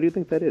catalog? Why do you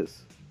think that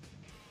is?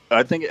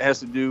 I think it has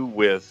to do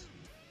with,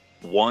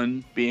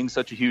 one, being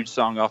such a huge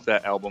song off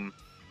that album.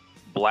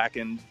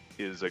 Blackened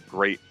is a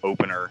great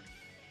opener.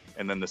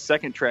 And then the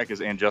second track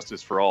is And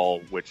Justice for All,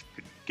 which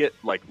could get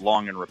like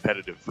long and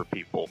repetitive for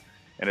people.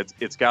 And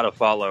it's got to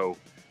follow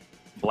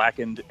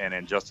Blackened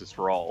and Justice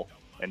for All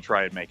and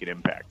try and make an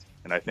impact.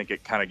 And I think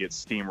it kind of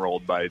gets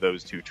steamrolled by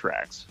those 2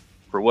 tracks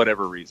for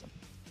whatever reason.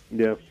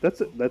 Yeah,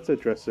 that's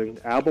interesting.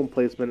 Album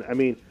placement. I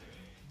mean,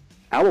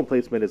 album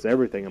placement is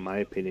everything, in my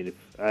opinion.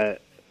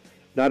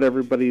 Not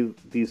everybody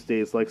these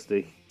days likes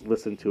to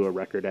listen to a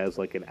record as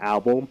like an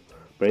album,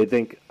 but I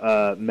think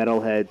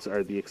metalheads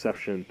are the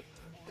exception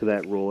to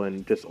that rule,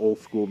 and just old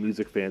school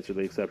music fans are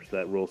the exception to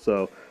that rule.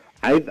 So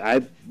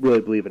I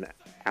really believe in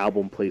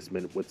album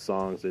placement with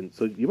songs, and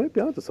so you might be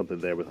onto something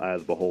there with Eye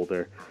of the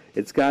Beholder.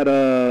 It's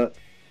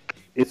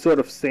sort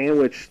of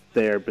sandwiched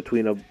there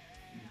between a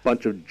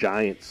bunch of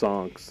giant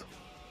songs.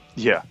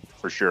 Yeah,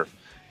 for sure.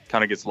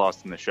 Kind of gets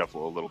lost in the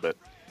shuffle a little bit.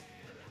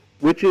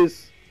 Which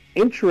is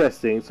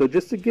interesting. So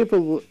just to give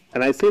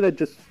and I say that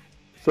just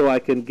so I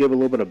can give a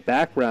little bit of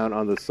background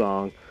on the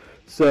song.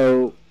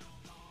 So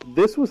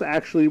this was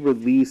actually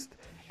released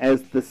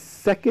as the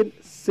second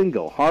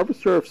single.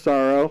 Harvester of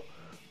Sorrow,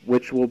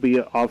 which will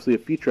be obviously a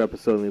future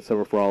episode in the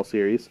Summer for All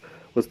series,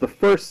 was the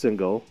first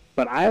single,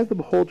 but Eye of the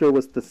Beholder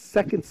was the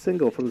second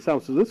single from the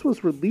album. So this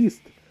was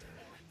released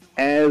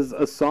as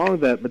a song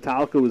that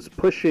Metallica was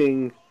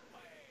pushing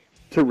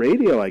to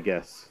radio, I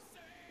guess.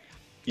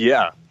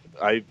 Yeah,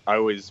 I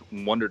always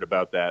wondered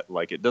about that.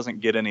 Like, it doesn't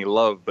get any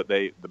love, but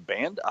the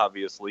band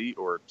obviously,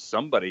 or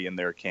somebody in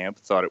their camp,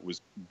 thought it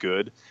was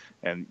good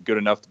and good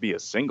enough to be a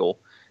single.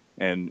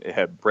 and it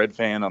had Bread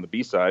Fan on the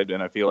B-side,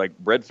 and I feel like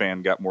Bread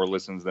Fan got more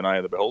listens than Eye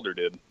of the Beholder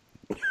did.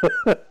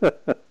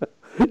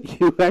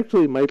 You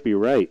actually might be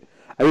right.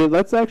 I mean,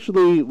 let's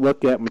actually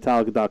look at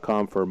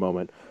Metallica.com for a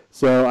moment.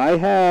 So I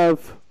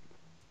have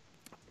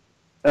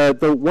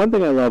the one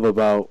thing I love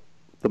about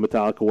the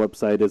Metallica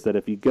website is that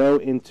if you go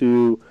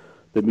into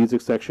the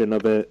music section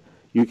of it,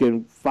 you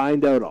can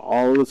find out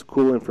all this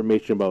cool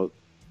information about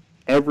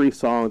every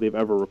song they've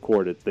ever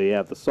recorded. They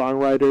have the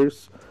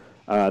songwriters,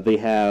 they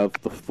have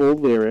the full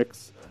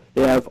lyrics,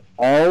 they have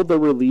all the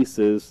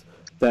releases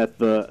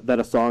that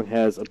a song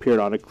has appeared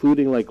on,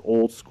 including like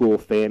old school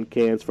fan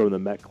cans from the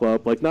Met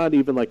Club, like not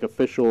even like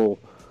official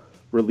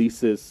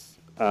releases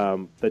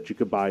that you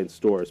could buy in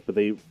stores, but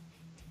they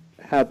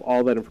have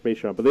all that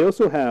information on. But they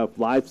also have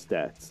live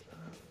stats.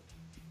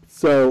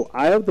 So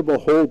Eye of the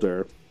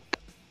Beholder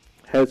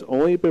has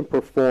only been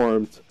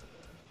performed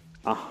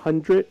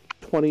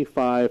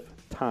 125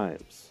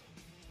 times.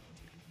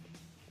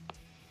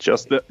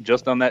 Just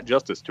on that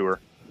Justice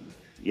tour.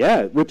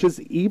 Yeah, which is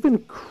even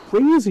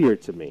crazier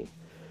to me.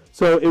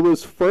 So it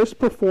was first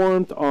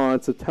performed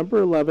on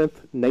September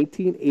 11th,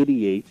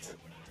 1988,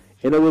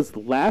 and it was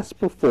last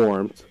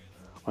performed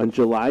on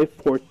July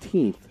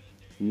 14th,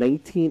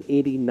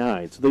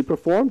 1989. So they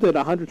performed it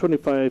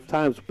 125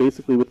 times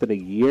basically within a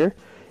year,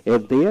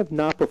 and they have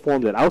not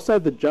performed it.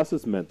 Outside the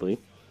Justice medley,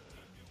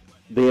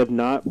 they have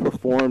not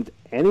performed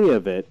any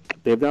of it.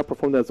 They have not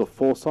performed it as a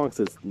full song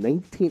since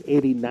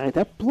 1989.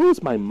 That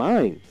blows my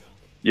mind.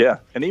 Yeah,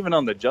 and even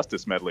on the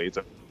Justice medley, it's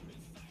a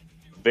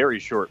very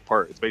short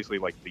part. It's basically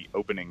like the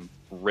opening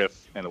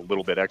riff and a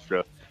little bit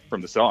extra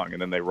from the song,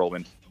 and then they roll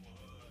into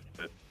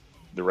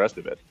the rest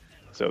of it.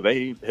 So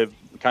they have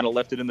kind of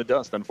left it in the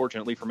dust,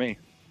 unfortunately for me.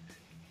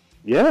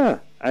 Yeah,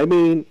 I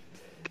mean,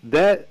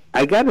 that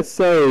I gotta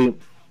say,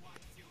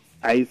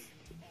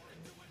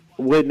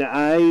 when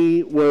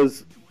I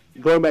was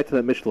going back to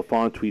that Mitch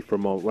LaFon tweet for a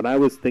moment, when I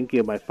was thinking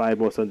of my 5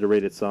 most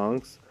underrated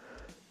songs,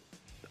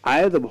 Eye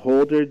of the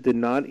Beholder did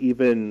not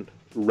even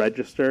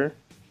register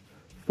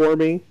for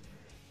me.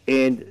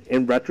 And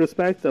in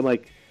retrospect, I'm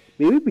like,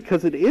 maybe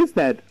because it is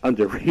that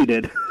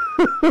underrated.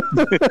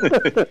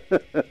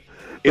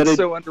 It's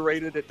so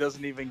underrated it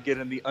doesn't even get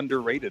in the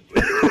underrated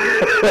list.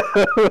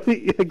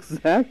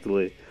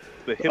 Exactly.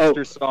 The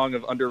hipster song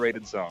of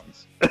underrated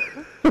songs.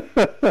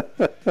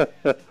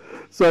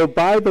 So,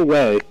 by the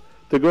way,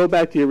 to go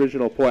back to the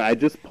original point, I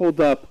just pulled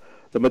up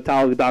the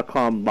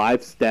Metallica.com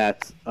live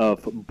stats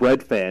of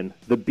Bread Fan,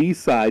 the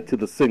B-side to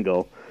the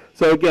single.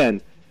 So,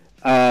 again,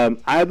 Eye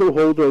of the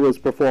Beholder was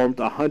performed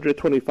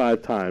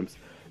 125 times.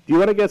 Do you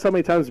want to guess how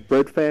many times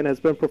Bread Fan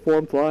has been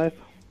performed live?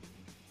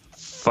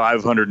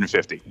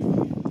 550.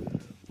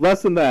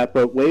 Less than that,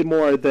 but way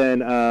more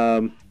than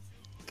Eye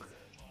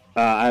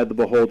of the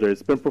Beholder.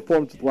 It's been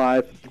performed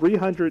live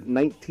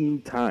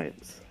 319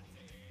 times.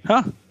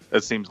 Huh.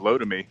 That seems low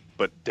to me,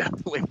 but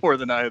definitely more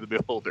than Eye of the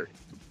Beholder.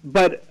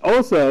 But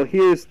also,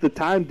 here's the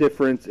time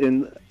difference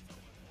in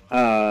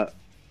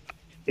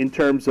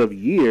terms of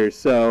years.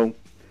 So,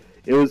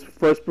 it was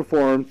first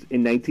performed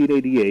in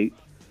 1988,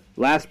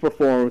 last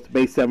performed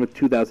May 7th,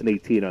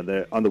 2018 on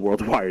the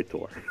World Wire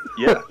Tour.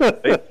 Yeah,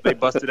 they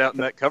busted out in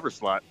that cover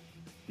slot.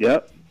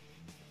 Yep.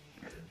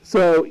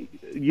 So,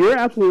 you're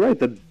absolutely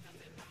right.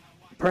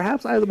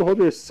 Perhaps Eye of the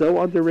Beholder is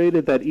so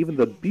underrated that even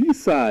the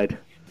B-side,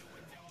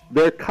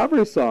 their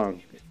cover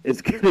song,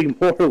 is getting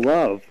more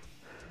love.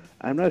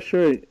 I'm not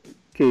sure,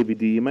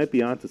 KVD, you might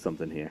be onto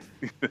something here.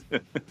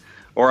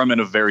 Or I'm in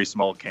a very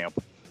small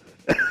camp.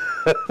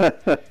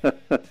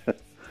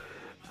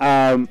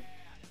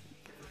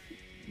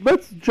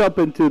 Let's jump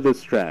into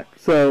this track.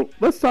 So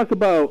let's talk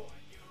about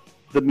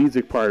the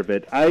music part of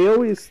it. I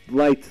always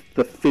liked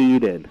the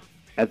fade in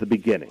at the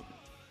beginning.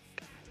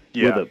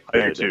 Yeah,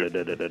 I do too.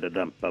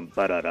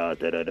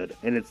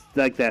 And it's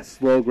like that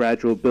slow,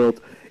 gradual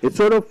build. It's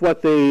sort of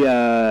what they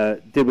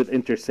did with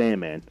Enter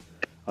Sandman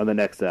on the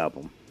next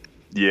album.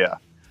 Yeah.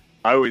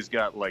 I always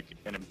got like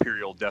an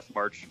Imperial Death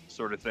March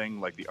sort of thing,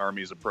 like the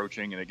army's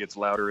approaching and it gets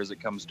louder as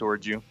it comes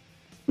towards you.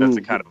 That's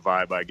the kind of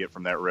vibe I get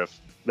from that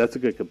riff. That's a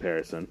good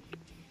comparison.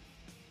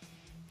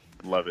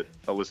 Love it.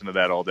 I'll listen to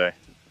that all day.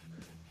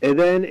 And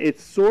then it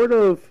sort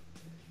of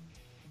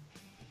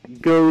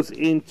goes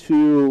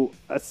into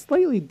a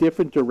slightly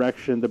different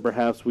direction than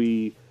perhaps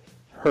we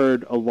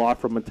heard a lot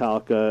from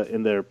Metallica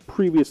in their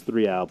previous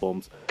 3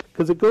 albums,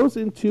 because it goes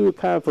into a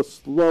kind of a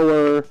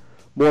slower,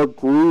 more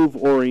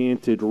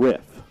groove-oriented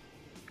riff.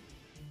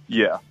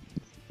 Yeah,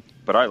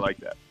 but I like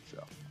that.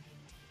 So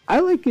I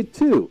like it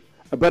too,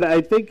 but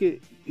I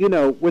think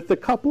with a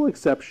couple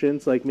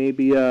exceptions, like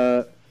maybe we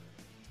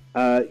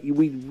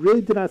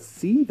really did not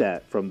see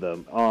that from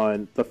them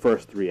on the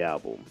first 3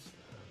 albums.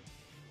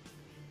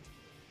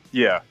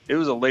 Yeah, it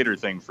was a later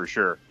thing for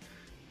sure.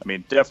 I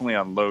mean, definitely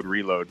on Load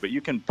Reload, but you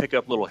can pick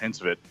up little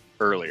hints of it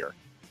earlier.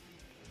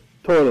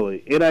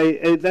 Totally,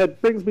 and that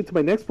brings me to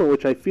my next point,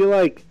 which I feel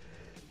like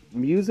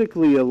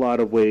musically, a lot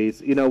of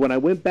ways, when I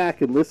went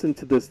back and listened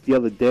to this the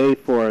other day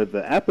for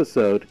the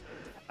episode,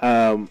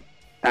 I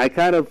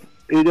kind of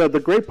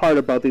the great part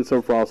about the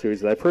Summer for All series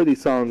is I've heard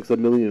these songs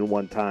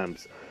 1,000,001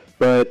 times,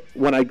 but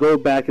when I go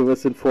back and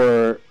listen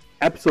for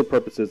episode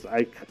purposes,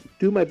 I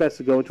do my best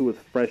to go into it with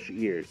fresh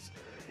ears.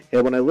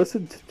 And when I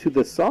listened to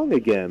this song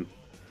again,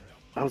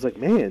 I was like,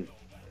 man,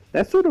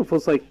 that sort of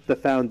was like the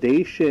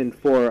foundation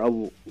for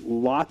a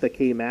lot that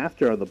came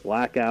after on the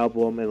Black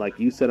Album, and like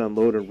you said on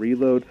Load and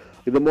Reload,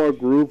 the more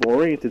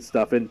groove-oriented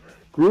stuff. And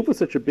groove was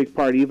such a big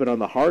part even on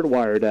the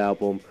Hardwired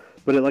album.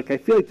 But I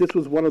feel like this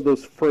was one of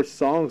those first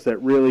songs that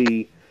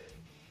really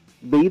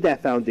made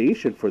that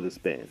foundation for this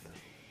band.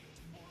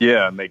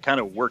 Yeah, and they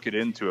kind of work it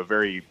into a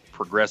very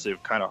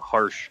progressive, kind of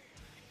harsh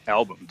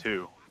album,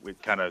 too.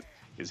 It kind of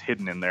is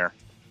hidden in there.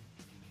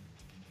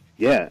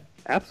 Yeah,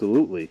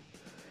 absolutely.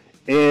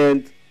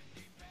 And,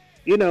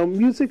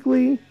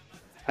 musically,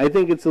 I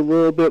think it's a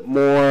little bit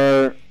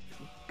more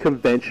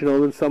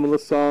conventional than some of the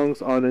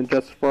songs on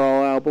Injustice for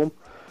All album.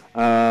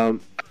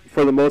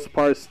 For the most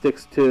part,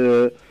 sticks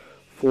to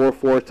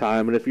 4/4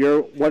 time. And if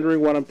you're wondering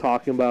what I'm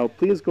talking about,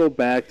 please go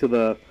back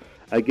to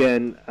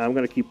again, I'm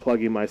going to keep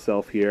plugging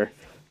myself here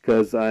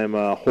because I'm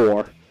a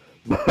whore.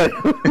 But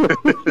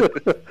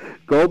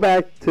go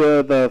back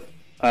to the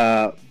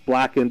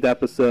Blackened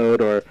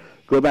episode, or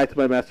go back to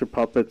my Master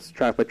Puppets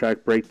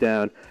track-by-track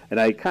breakdown, and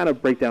I kind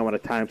of break down what a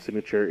time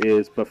signature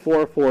is. But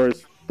 4/4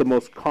 is the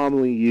most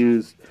commonly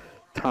used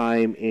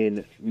time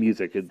in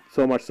music, and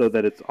so much so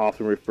that it's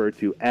often referred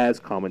to as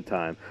common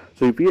time.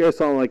 So if you hear a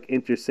song like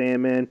Enter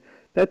Sandman,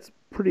 that's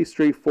pretty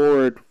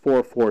straightforward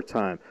 4/4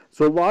 time.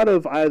 So a lot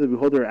of Eye of the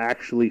Beholder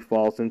actually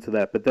falls into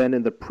that. But then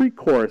in the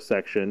pre-chorus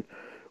section,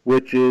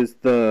 which is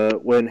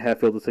when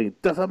Hetfield is saying,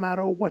 doesn't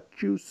matter what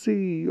you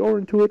see, or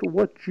into it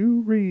what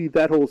you read,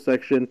 that whole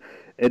section,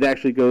 it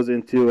actually goes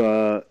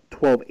into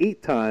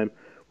 12/8 time,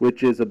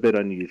 which is a bit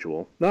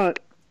unusual. Not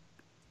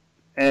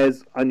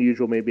as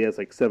unusual maybe as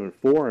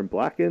 7/4 and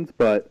Blackened,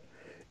 but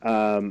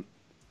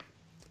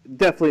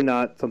definitely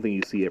not something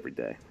you see every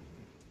day.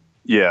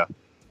 Yeah.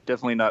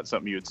 Definitely not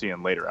something you would see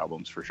in later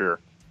albums, for sure.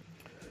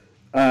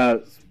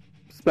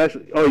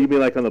 Especially, you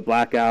mean on the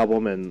Black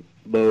Album and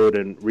Load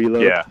and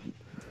Reload? Yeah.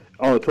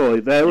 Oh, totally.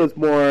 That was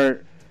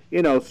more,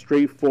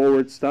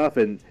 straightforward stuff,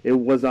 and it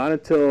was not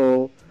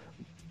until,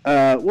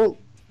 a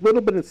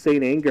little bit of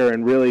Saint Anger,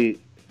 and really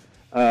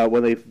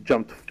when they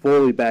jumped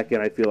fully back in,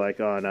 I feel like,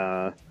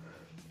 on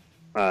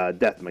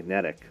Death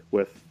Magnetic,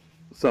 with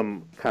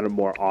some kind of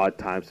more odd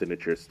time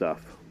signature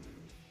stuff.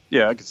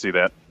 Yeah, I could see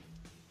that.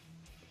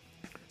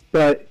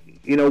 But,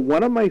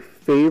 one of my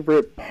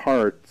favorite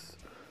parts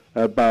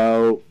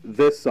about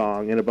this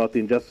song and about the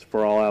Injustice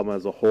for All album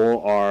as a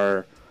whole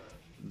are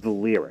the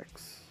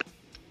lyrics.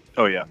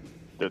 Oh, yeah.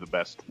 They're the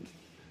best.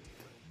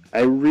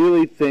 I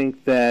really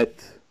think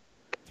that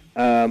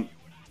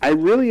I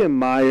really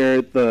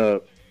admire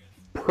the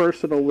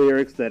personal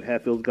lyrics that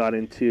Hetfield's got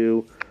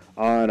into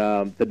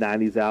on the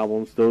 90s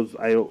albums. Those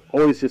I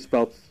always just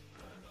felt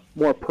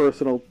more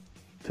personal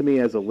to me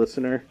as a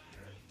listener.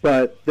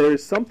 But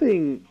there's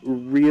something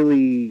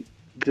really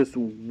just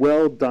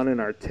well done and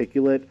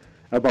articulate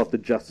about the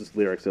Justice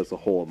lyrics as a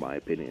whole, in my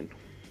opinion.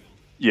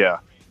 Yeah.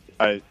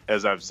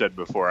 As I've said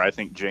before, I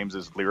think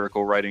James's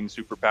lyrical writing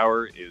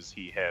superpower is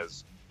he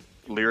has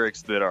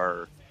lyrics that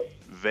are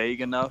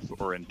vague enough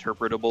or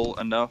interpretable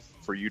enough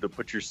for you to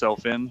put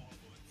yourself in,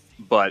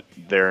 but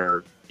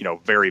they're,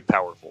 very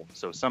powerful.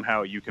 So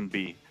somehow you can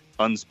be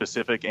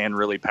unspecific and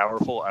really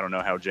powerful. I don't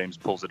know how James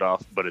pulls it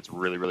off, but it's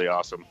really, really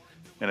awesome.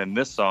 And in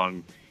this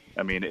song,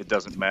 it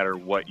doesn't matter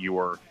what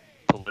your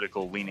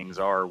political leanings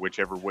are,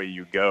 whichever way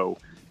you go,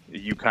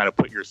 you kind of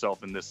put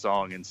yourself in this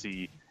song and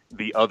see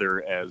the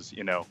other as,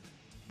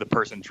 the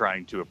person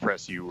trying to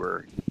oppress you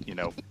or,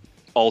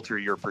 alter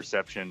your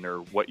perception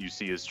or what you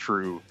see as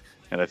true.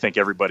 And I think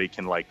everybody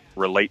can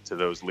relate to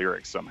those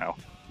lyrics somehow.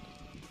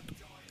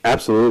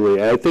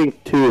 Absolutely. I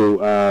think too,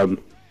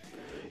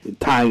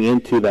 tying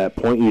into that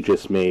point you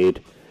just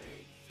made,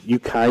 you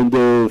kind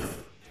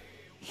of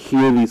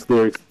hear these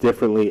lyrics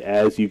differently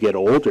as you get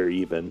older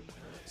even.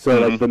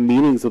 So the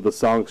meanings of the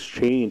songs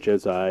change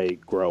as I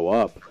grow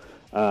up.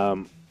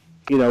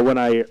 When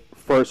I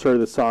first heard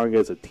the song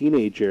as a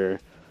teenager,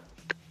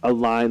 a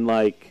line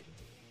like,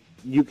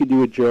 you could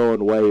do it your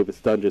own way if it's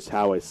done just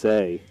how I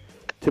say.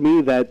 To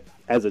me, that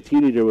as a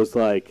teenager was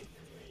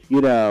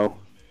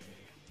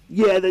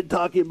yeah, they're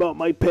talking about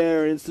my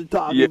parents, they're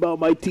talking about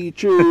my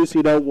teachers,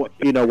 what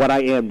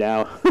I am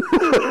now.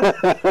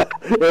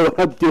 And what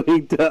I'm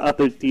doing to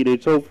other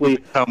teenagers. Hopefully,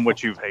 become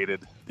what you've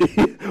hated.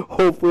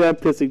 Hopefully I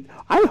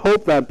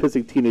hope that I'm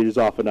pissing teenagers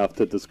off enough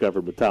to discover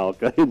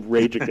Metallica and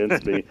rage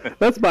against me.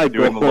 That's my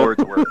goal. Doing the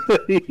Lord's work.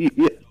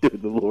 Yeah,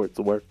 doing the Lord's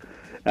work.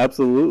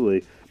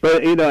 Absolutely.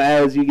 But,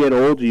 as you get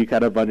older, you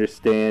kind of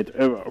understand,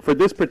 for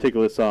this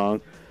particular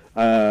song,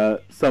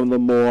 some of the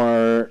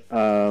more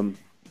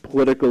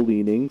political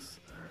leanings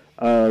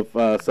of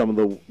some of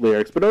the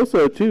lyrics. But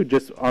also, too,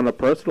 just on a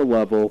personal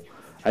level,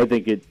 I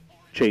think it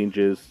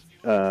changes,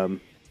 now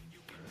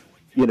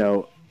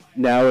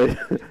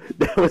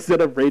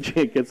instead of raging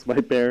against my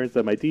parents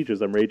and my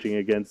teachers, I'm raging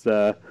against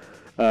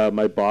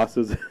my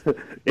bosses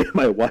and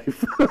my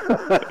wife.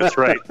 That's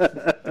right.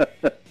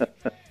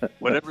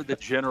 Whatever the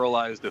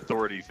generalized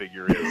authority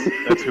figure is,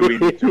 that's who we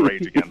need to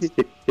rage against.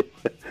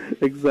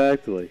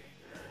 Exactly.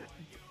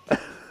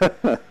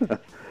 I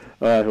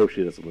hope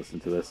she doesn't listen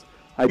to this.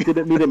 I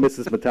didn't mean it,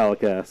 Mrs.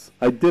 Metallicass.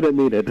 I didn't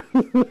mean it.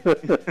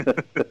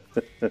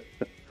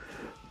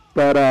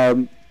 But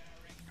I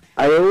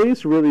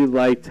always really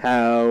liked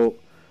how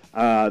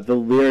the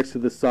lyrics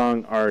of the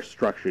song are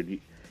structured.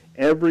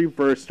 Every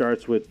verse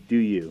starts with "Do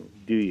you?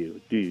 Do you?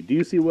 Do you? Do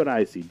you see what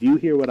I see? Do you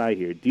hear what I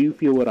hear? Do you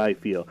feel what I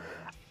feel?"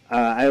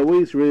 I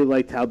always really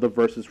liked how the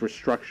verses were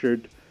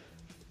structured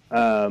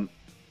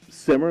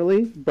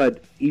similarly,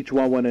 but each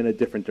one went in a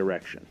different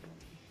direction.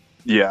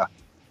 Yeah,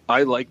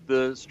 I like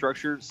the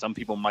structure. Some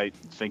people might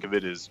think of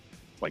it as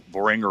like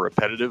boring or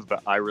repetitive,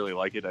 but I really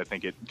like it. I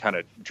think it kind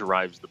of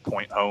drives the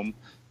point home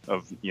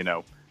of,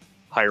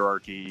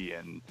 hierarchy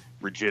and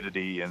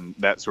rigidity and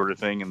that sort of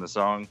thing in the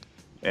song.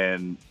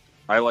 And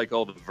I like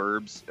all the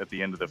verbs at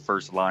the end of the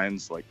first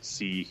lines, like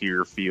see,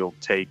 hear, feel,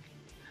 take,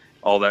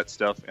 all that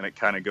stuff. And it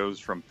kind of goes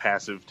from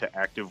passive to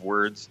active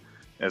words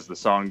as the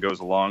song goes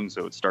along.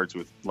 So it starts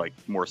with like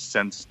more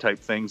sense type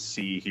things,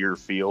 see, hear,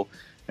 feel.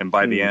 And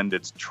by the end,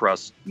 it's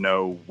trust,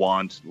 know,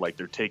 want. Like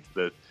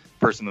the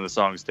person in the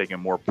song is taking a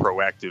more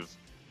proactive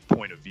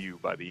point of view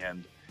by the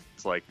end.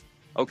 It's like,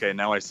 okay,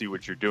 now I see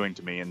what you're doing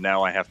to me, and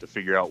now I have to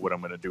figure out what I'm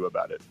going to do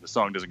about it. The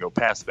song doesn't go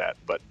past that,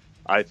 but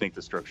I think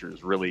the structure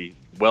is really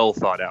well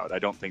thought out. I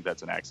don't think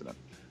that's an accident.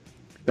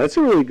 That's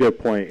a really good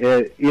point.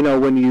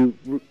 When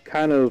you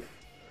kind of,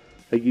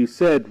 like you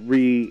said,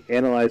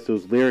 reanalyze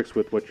those lyrics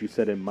with what you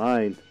said in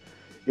mind,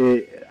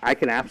 I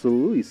can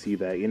absolutely see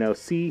that.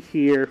 See,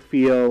 hear,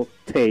 feel,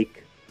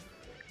 take,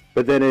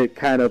 but then it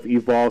kind of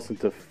evolves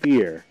into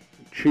fear,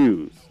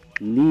 choose,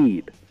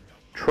 need,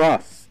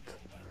 trust.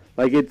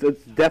 Like,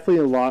 it's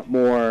definitely a lot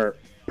more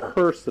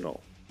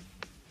personal.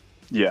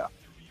 Yeah,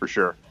 for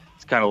sure.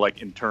 It's kind of like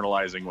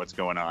internalizing what's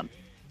going on.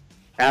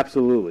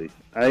 Absolutely.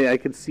 I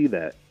can see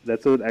that.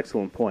 That's an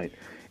excellent point.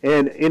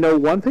 And,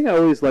 one thing I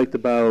always liked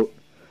about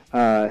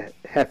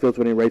Hetfield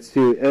when he writes,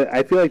 too,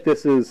 I feel like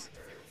this is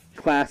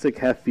classic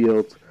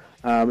Hetfield,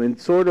 and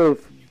sort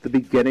of the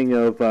beginning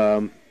of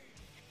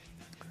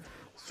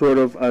sort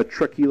of a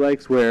trick he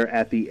likes, where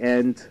at the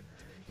end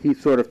he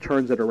sort of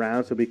turns it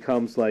around, so it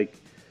becomes like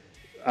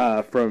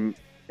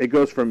it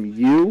goes from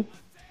you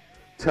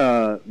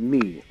to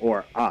me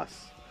or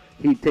us.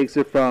 He takes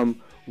it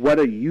from what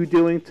are you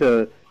doing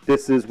to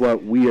this is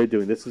what we are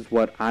doing. This is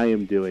what I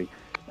am doing.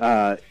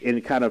 And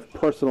it kind of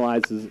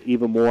personalizes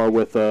even more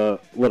with a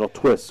little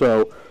twist.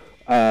 So,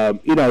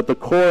 the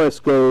chorus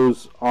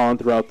goes on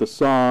throughout the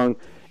song.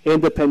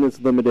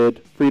 Independence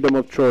limited, freedom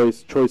of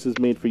choice, choices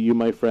made for you,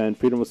 my friend,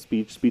 freedom of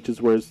speech, speech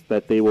is words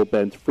that they will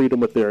bend, freedom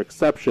with their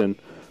exception.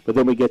 But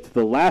then we get to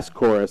the last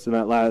chorus, and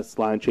that last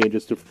line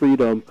changes to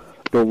freedom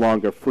no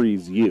longer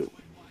frees you.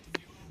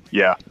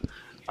 Yeah,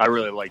 I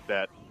really like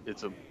that.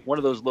 It's one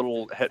of those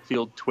little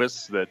Hetfield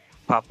twists that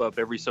pop up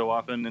every so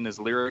often in his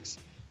lyrics,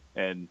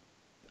 and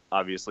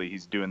obviously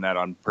he's doing that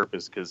on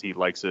purpose because he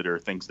likes it or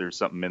thinks there's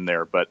something in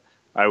there, but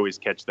I always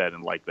catch that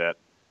and like that.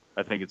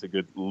 I think it's a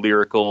good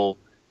lyrical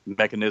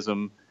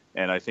mechanism,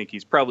 and I think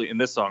he's probably in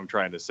this song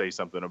trying to say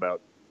something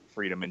about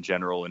freedom in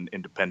general and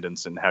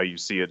independence and how you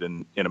see it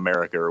in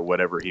America or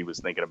whatever he was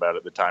thinking about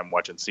at the time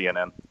watching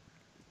CNN.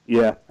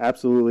 Yeah,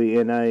 absolutely.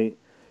 And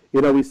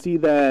we see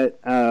that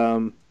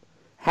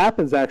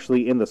happens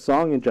actually in the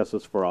song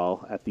Injustice for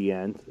All at the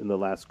end, in the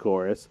last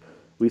chorus.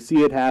 We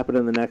see it happen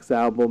in the next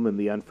album, in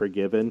The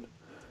Unforgiven.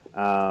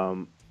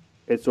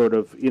 It sort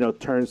of,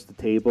 turns the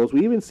tables.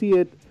 We even see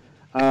it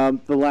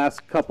the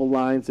last couple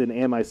lines in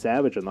Am I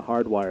Savage on the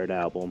Hardwired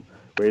album,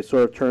 where it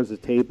sort of turns the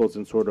tables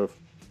and sort of,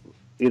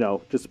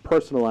 just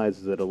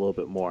personalizes it a little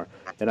bit more.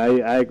 And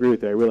I agree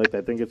with you. I really like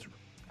that.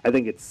 I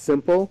think it's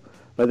simple,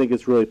 but I think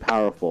it's really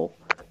powerful.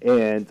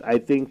 And I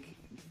think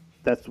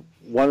that's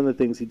one of the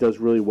things he does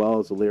really well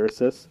as a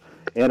lyricist.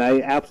 And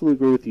I absolutely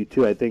agree with you,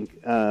 too. I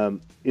think,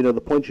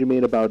 the point you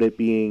made about it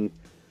being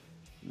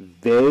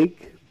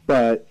vague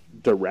but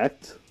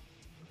direct,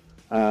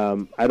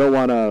 I don't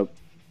want to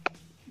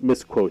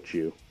misquote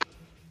you,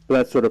 but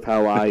that's sort of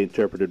how I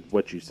interpreted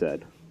what you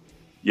said.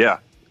 Yeah,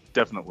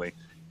 definitely.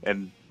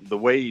 And the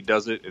way he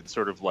does it, it's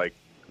sort of like,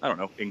 I don't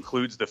know,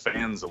 includes the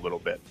fans a little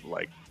bit.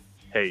 Like,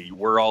 hey,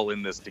 we're all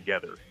in this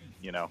together,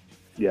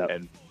 Yeah.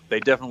 And they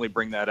definitely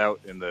bring that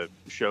out in the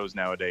shows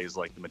nowadays,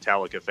 like the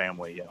Metallica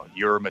family,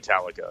 you're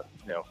Metallica.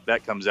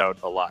 That comes out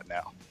a lot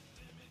now.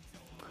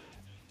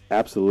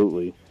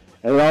 Absolutely.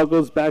 And it all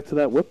goes back to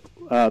that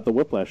the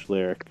Whiplash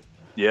lyric.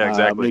 Yeah,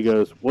 exactly. He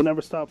goes, we'll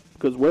never stop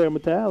because we're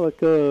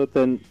Metallica.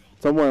 Then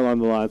somewhere along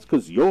the lines,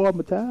 because you're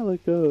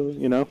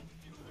Metallica,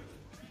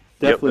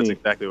 Definitely. Yep, that's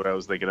exactly what I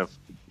was thinking of.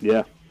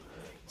 Yeah.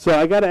 So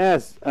I got to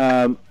ask,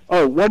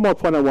 one more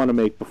point I want to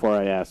make before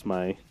I ask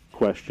my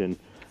question.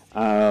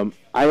 I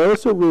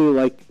also really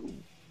like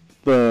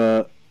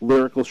the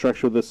lyrical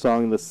structure of this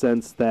song in the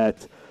sense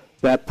that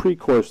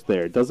pre-chorus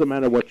there, it doesn't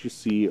matter what you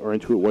see or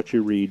intuit what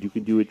you read, you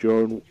can do it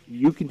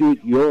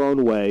your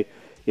own way.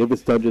 if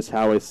it's done just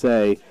how I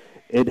say.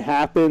 It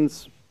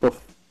happens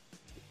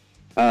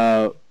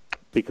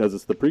because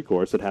it's the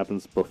pre-chorus. It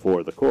happens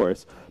before the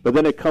chorus, but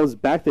then it comes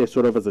back there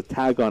sort of as a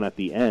tag-on at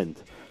the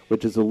end,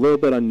 which is a little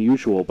bit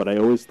unusual, but I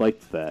always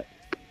liked that.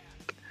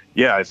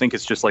 Yeah, I think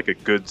it's just like a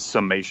good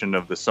summation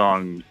of the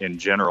song in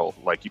general.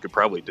 Like, you could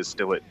probably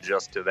distill it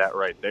just to that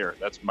right there.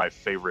 That's my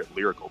favorite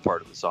lyrical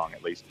part of the song,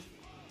 at least.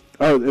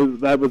 Oh,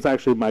 that was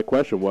actually my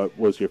question. What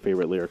was your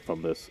favorite lyric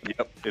from this?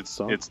 Yep,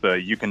 song? It's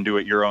the "you can do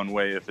it your own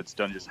way if it's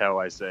done just how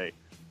I say."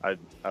 I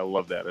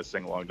love that. I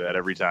sing along to that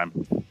every time.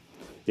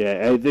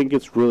 Yeah, I think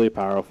it's really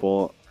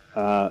powerful.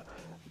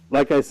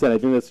 Like I said, I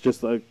think it's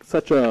just like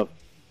such a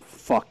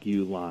fuck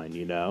you line,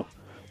 you know?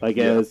 Like,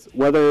 Yeah. as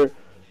whether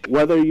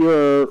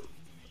you're,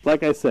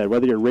 like I said,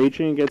 whether you're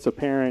raging against a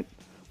parent,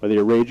 whether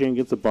you're raging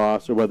against a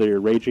boss, or whether you're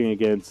raging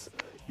against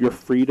your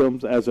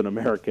freedoms as an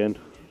American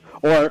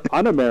or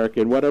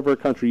un-American, whatever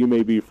country you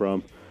may be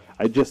from,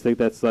 I just think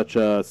that's such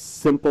a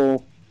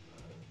simple,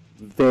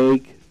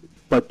 vague,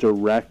 but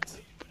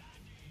direct,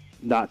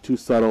 not too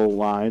subtle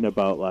line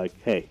about, like,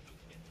 hey,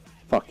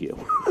 fuck you.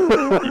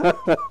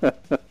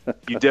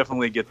 You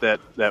definitely get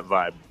that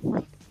vibe.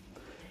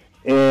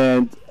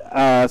 And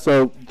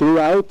so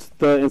throughout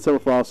the In Summer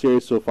for All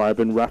series so far, I've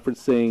been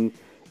referencing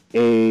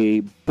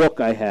a book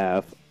I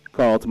have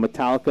called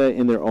Metallica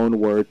in Their Own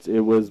Words.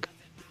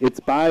 It's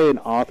by an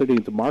author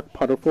named Mark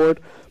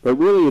Putterford, but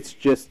really it's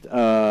just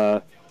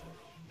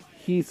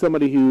he's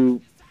somebody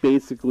who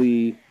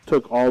basically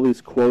took all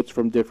these quotes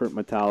from different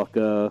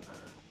Metallica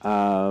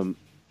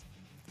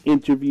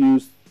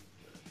interviews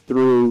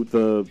through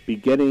the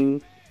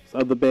beginning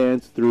of the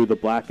bands, through the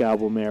Black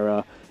Album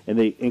era,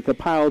 and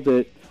compiled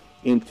it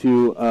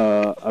into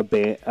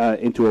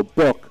into a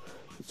book.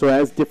 So it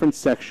has different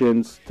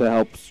sections to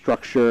help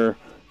structure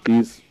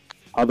these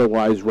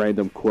otherwise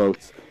random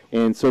quotes.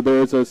 And so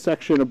there's a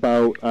section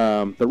about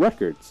the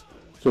records.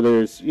 So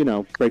there's,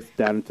 breaks it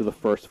down into the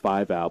first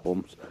 5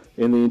 albums.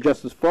 In the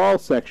Injustice for All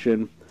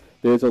section,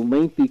 there's a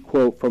lengthy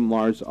quote from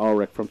Lars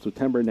Ulrich from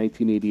September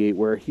 1988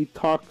 where he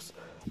talks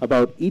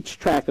about each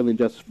track on the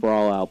Injustice for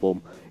All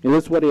album, and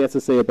this is what he has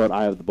to say about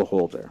Eye of the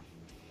Beholder.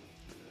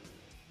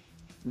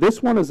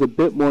 This one is a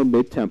bit more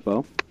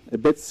mid-tempo, a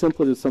bit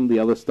simpler than some of the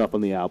other stuff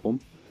on the album.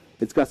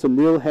 It's got some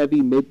real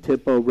heavy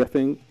mid-tempo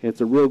riffing, and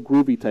it's a real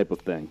groovy type of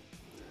thing.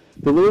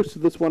 The lyrics to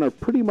this one are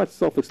pretty much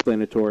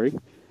self-explanatory.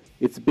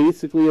 It's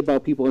basically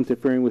about people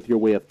interfering with your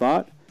way of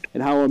thought,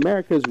 and how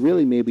America is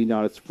really maybe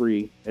not as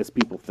free as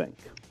people think.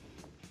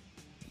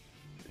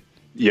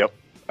 Yep,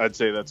 I'd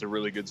say that's a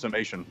really good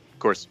summation. Of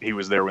course, he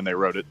was there when they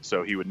wrote it,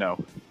 so he would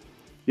know.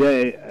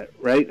 Yeah,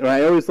 right?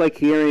 I always like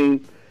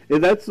hearing...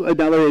 And that's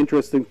another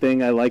interesting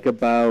thing I like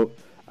about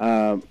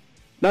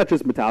not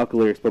just Metallica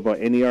lyrics, but about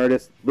any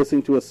artist,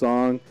 listening to a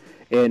song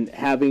and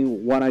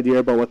having one idea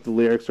about what the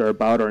lyrics are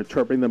about or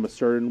interpreting them a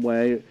certain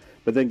way,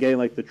 but then getting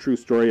like the true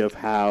story of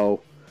how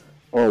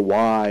or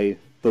why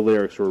the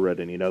lyrics were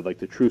written, like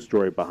the true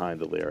story behind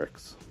the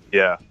lyrics.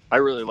 Yeah, I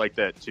really like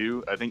that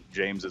too. I think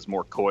James is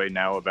more coy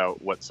now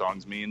about what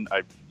songs mean.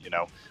 I,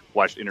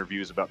 watched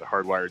interviews about the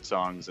Hardwired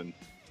songs, and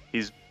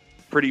he's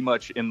pretty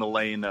much in the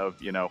lane of,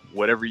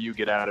 whatever you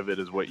get out of it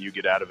is what you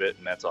get out of it,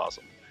 and that's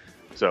awesome.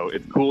 So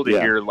it's cool to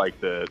hear like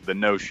the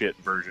no shit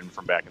version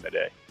from back in the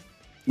day.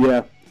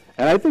 Yeah,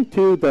 and I think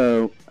too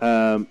though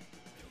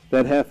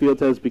that Hetfield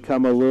has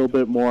become a little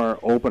bit more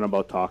open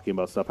about talking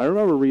about stuff. I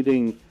remember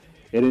reading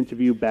an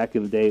interview back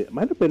in the day. It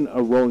might have been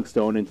a Rolling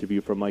Stone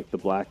interview from like the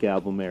Black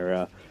Album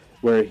era,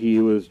 where he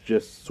was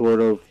just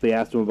they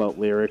asked him about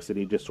lyrics and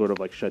he just sort of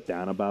like shut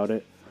down about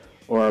it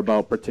or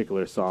about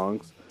particular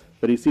songs.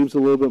 But he seems a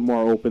little bit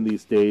more open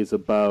these days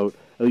about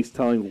at least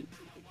telling,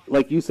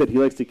 like you said, he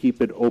likes to keep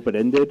it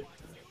open-ended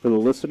for the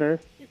listener,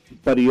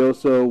 but he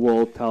also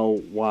will tell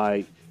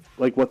why,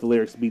 like what the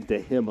lyrics mean to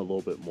him a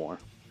little bit more.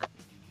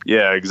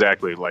 Yeah,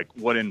 exactly. Like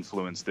what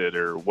influenced it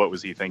or what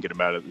was he thinking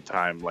about at the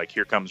time? Like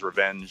Here Comes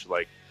Revenge,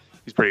 like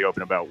he's pretty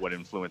open about what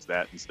influenced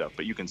that and stuff,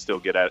 but you can still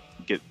get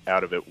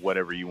out of it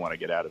whatever you want to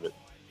get out of it.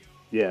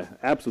 Yeah,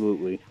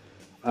 absolutely.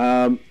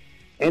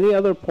 Any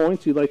other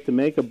points you'd like to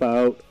make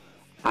about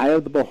Eye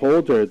of the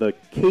Beholder, the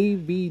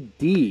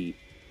KVD,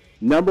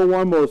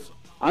 #1 most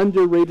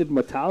underrated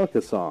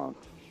Metallica song?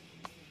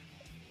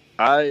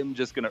 I'm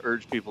just going to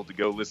urge people to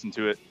go listen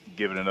to it,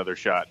 give it another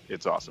shot.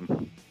 It's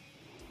awesome.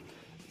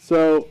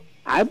 So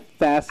I'm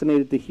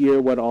fascinated to hear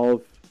what all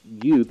of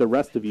you, the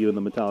rest of you in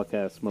the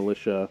Metallicast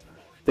militia,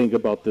 think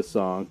about this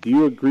song. Do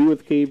you agree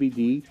with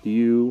KVD? Do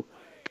you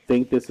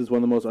think this is one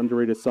of the most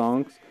underrated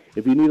songs?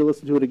 If you need to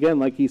listen to it again,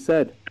 like he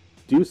said,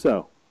 do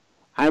so.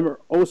 I'm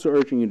also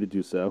urging you to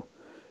do so.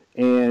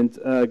 And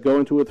go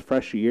into it with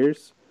fresh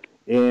ears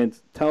and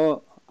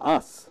tell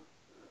us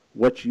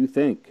what you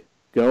think.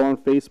 Go on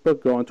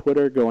Facebook, go on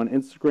Twitter, go on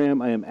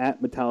Instagram. I am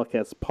at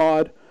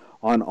MetallicastPod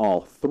on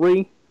all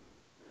 3.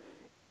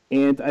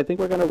 And I think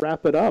we're going to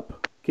wrap it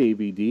up,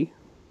 KVD.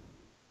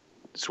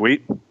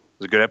 Sweet. It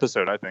was a good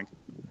episode, I think.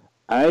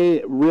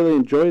 I really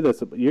enjoy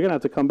this. You're going to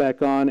have to come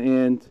back on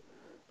and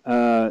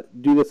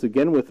do this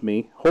again with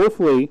me.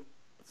 Hopefully,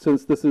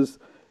 since this is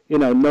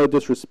no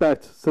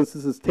disrespect, since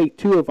this is take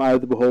 2 of Eye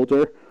of the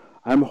Beholder,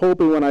 I'm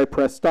hoping when I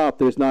press stop,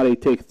 there's not a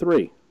take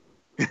 3.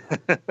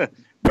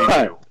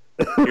 But,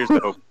 here's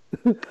the hope.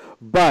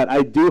 But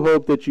I do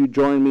hope that you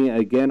join me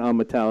again on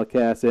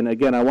Metallicast. And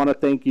again, I want to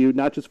thank you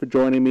not just for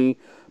joining me,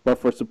 but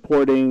for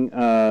supporting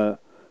the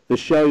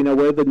show.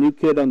 We're the new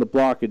kid on the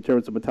block in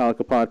terms of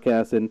Metallica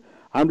podcasts, and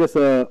I'm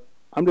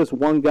just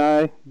one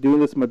guy doing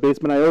this in my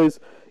basement. I always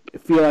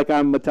feel like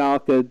I'm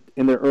Metallica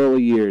in their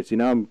early years.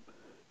 I'm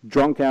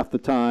drunk half the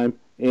time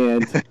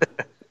and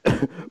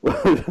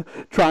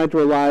trying to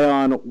rely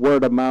on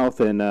word of mouth.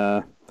 And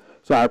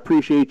so I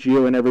appreciate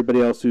you and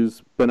everybody else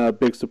who's been a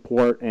big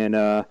support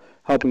and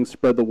helping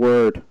spread the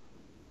word.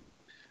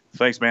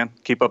 Thanks, man.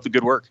 Keep up the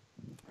good work.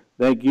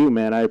 Thank you,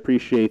 man. I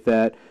appreciate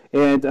that.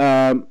 And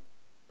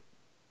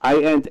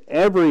I end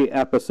every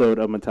episode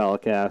of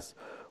Metallicast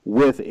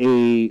with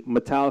a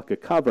Metallica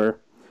cover.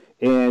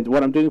 And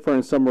what I'm doing for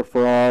In Summer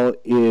for All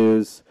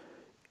is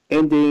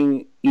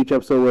ending each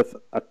episode with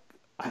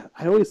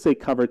I always say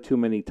cover too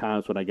many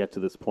times when I get to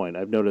this point.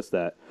 I've noticed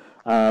that.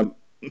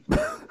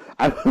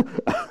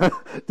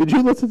 Did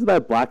you listen to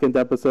that Blackened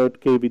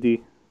episode,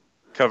 KVD?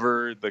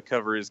 The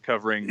cover is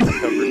covering the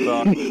cover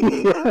song.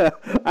 Yeah,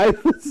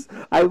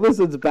 I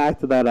listened back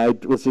to that. I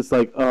was just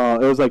like, oh,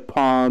 it was like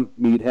Palm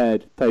meet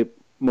Head type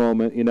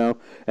moment, And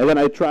then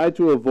I tried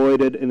to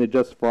avoid it in the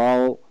Just For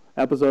All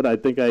episode. I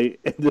think I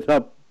ended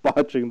up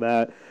watching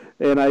that,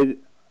 and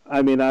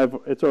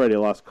it's already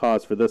a lost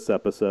cause for this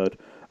episode.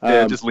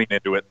 Yeah, just lean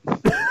into it.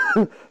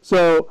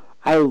 So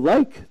I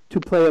like to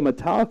play a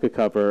Metallica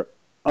cover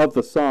of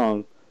the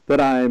song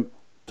that I'm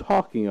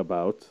talking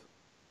about.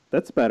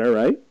 That's better,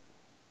 right?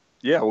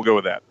 Yeah, we'll go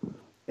with that.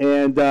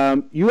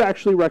 And you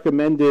actually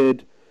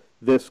recommended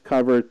this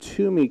cover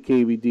to me,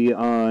 KVD,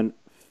 on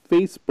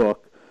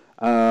Facebook.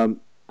 I'm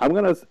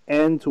going to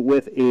end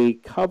with a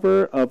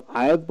cover of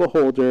Eye of the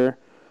Beholder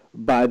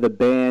by the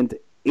band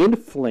In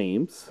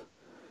Flames.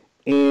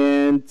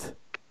 And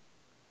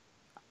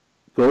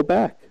go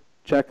back.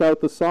 Check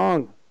out the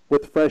song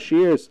with fresh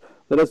ears.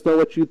 Let us know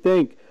what you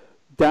think.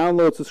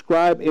 Download,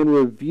 subscribe, and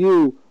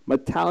review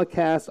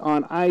Metallicast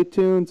on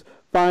iTunes.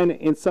 Find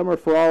In Summer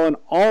for All and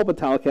all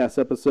Metallicast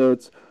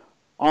episodes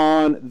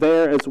on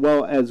there, as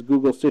well as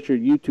Google, Stitcher,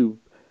 YouTube,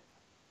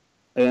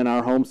 and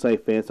our home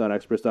site,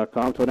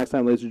 fans.express.com. Until next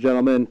time, ladies and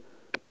gentlemen,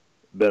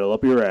 battle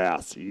up your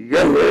ass.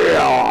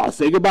 Yeah!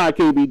 Say goodbye,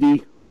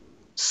 KBD.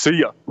 See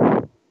ya.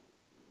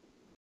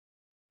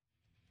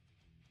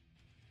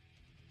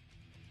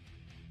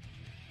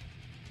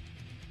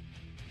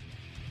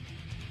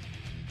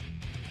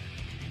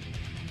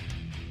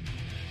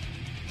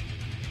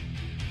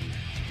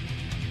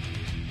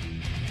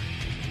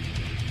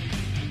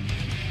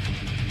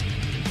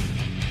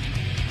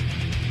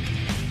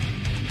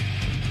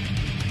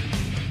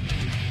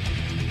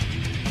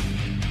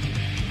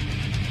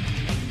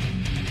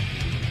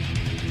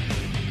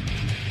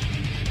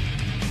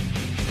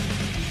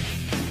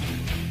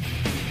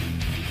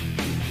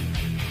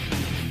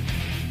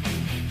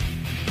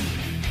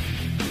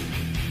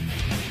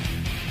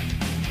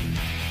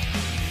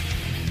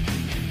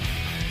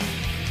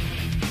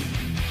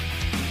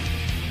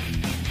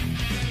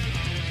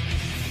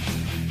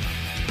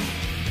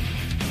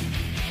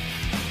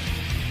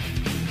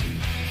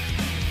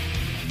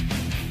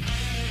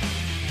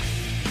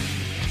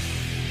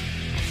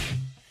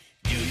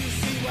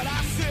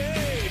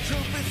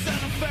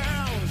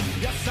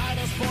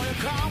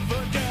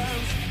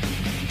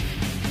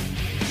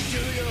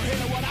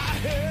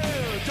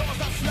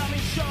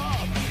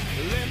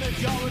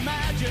 Your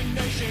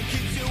imagination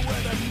keeps you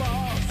where the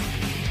moss.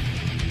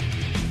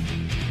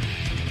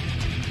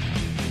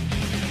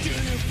 Do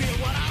you feel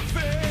what I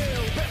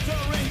feel? Better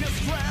in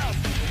distress.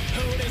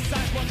 Who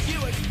decides what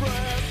you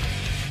express?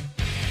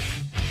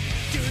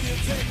 Do you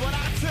take what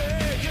I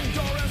take?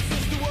 Endurance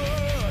is the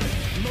word.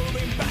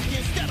 Moving back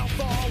instead of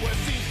forward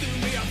seems to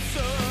me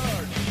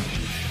absurd.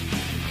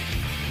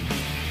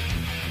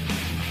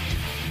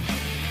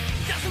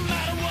 Doesn't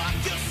matter what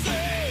you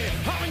say,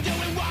 I'm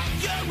doing what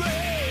you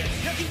read.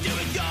 You can do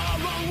it your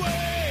own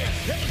way.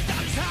 That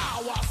is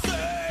how I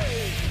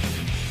say.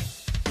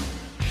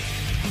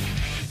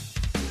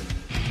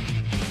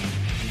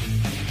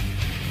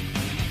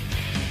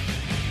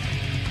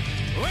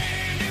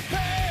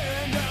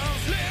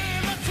 Independence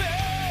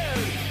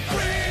limited.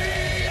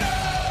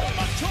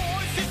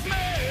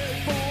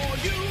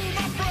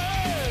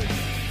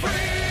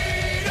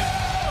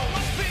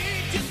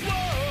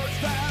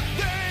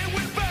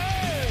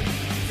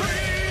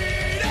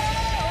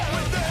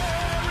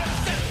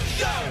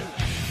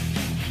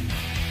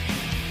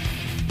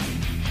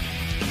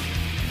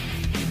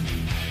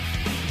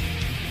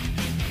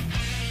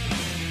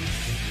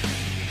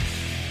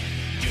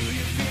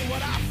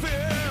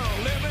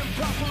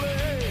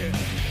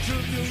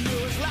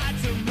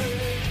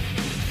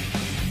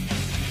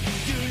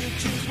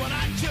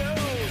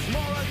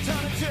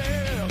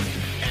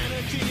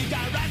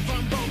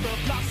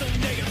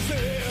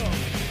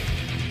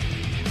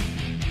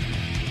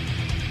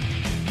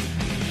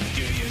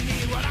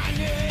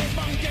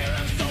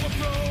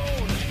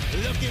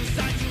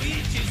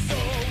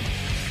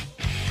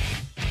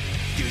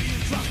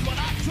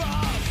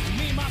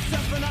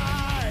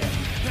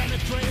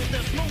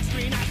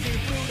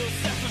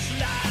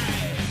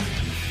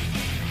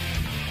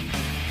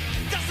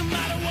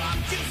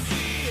 you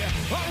see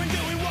or in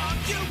doing what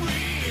you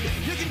read.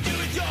 You can do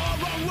it your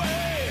own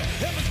way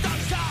if it's not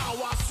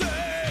how I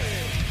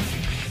say.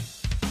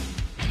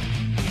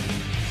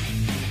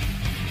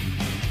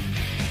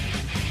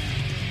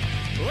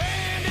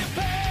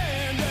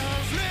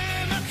 Independence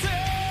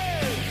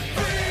limited.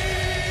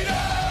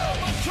 Freedom,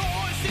 a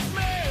choice is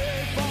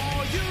made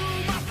for you,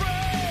 my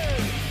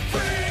friend.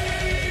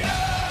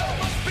 Freedom,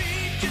 a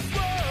speech is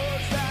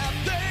words that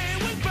they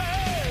will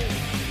bear.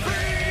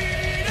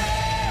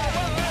 Freedom,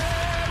 a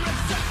very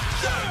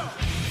section.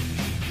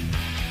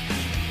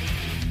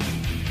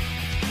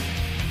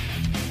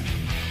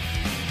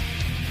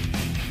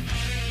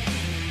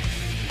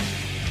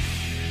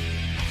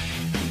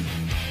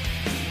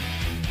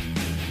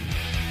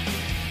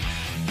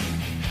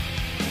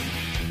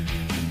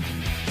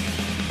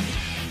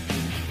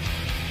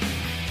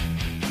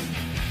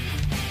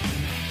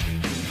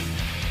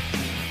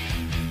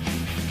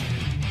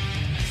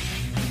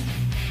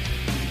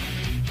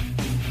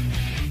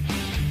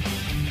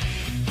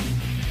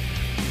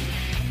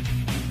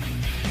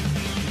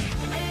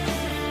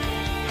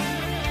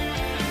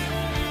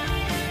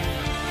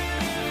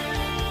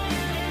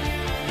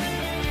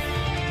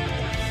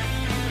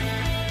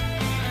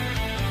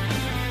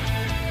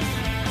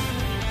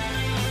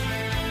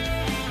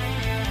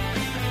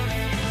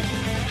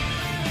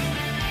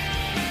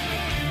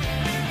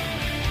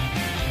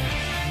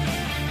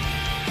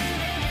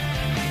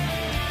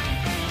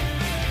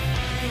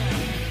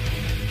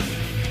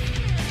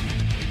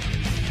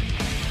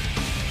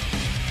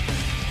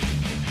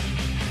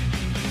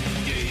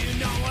 Do you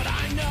know what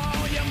I know?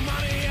 Your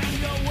money and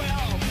your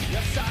wealth.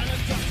 Your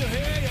silence just to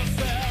hear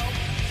yourself.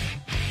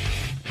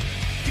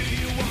 Do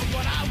you want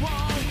what I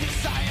want?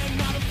 Yes, I am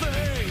not a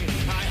thing.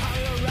 I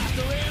hunger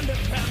after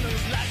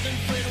independence, life and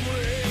freedom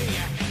ring.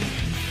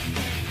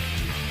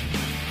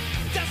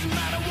 Doesn't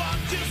matter what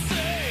you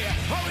say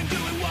or in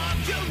doing what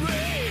you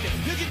read.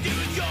 You can do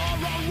it your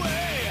own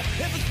way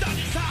if it's done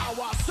is how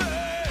I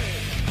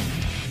say.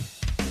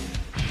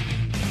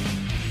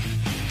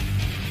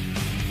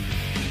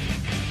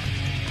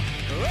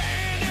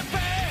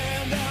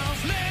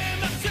 Independence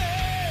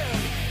limited.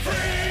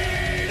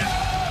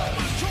 Freedom,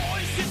 a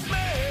choice is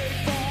made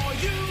for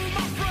you,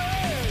 my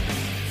friend.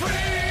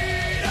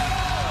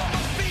 Freedom,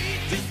 a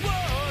speech is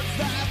words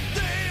that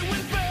they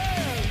will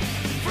bear.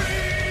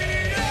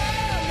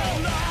 Freedom, no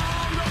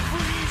longer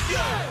freeze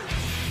you.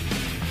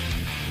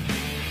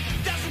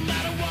 Doesn't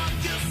matter what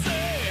you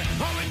say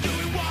or in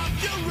doing what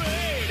you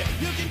read.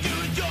 You can do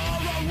it your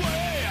own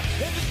way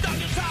if it's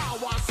done is how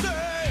I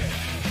say.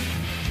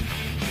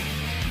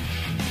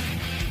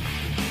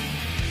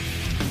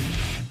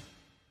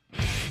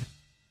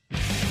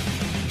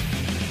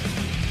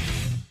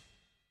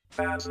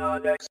 Fans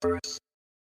not experts.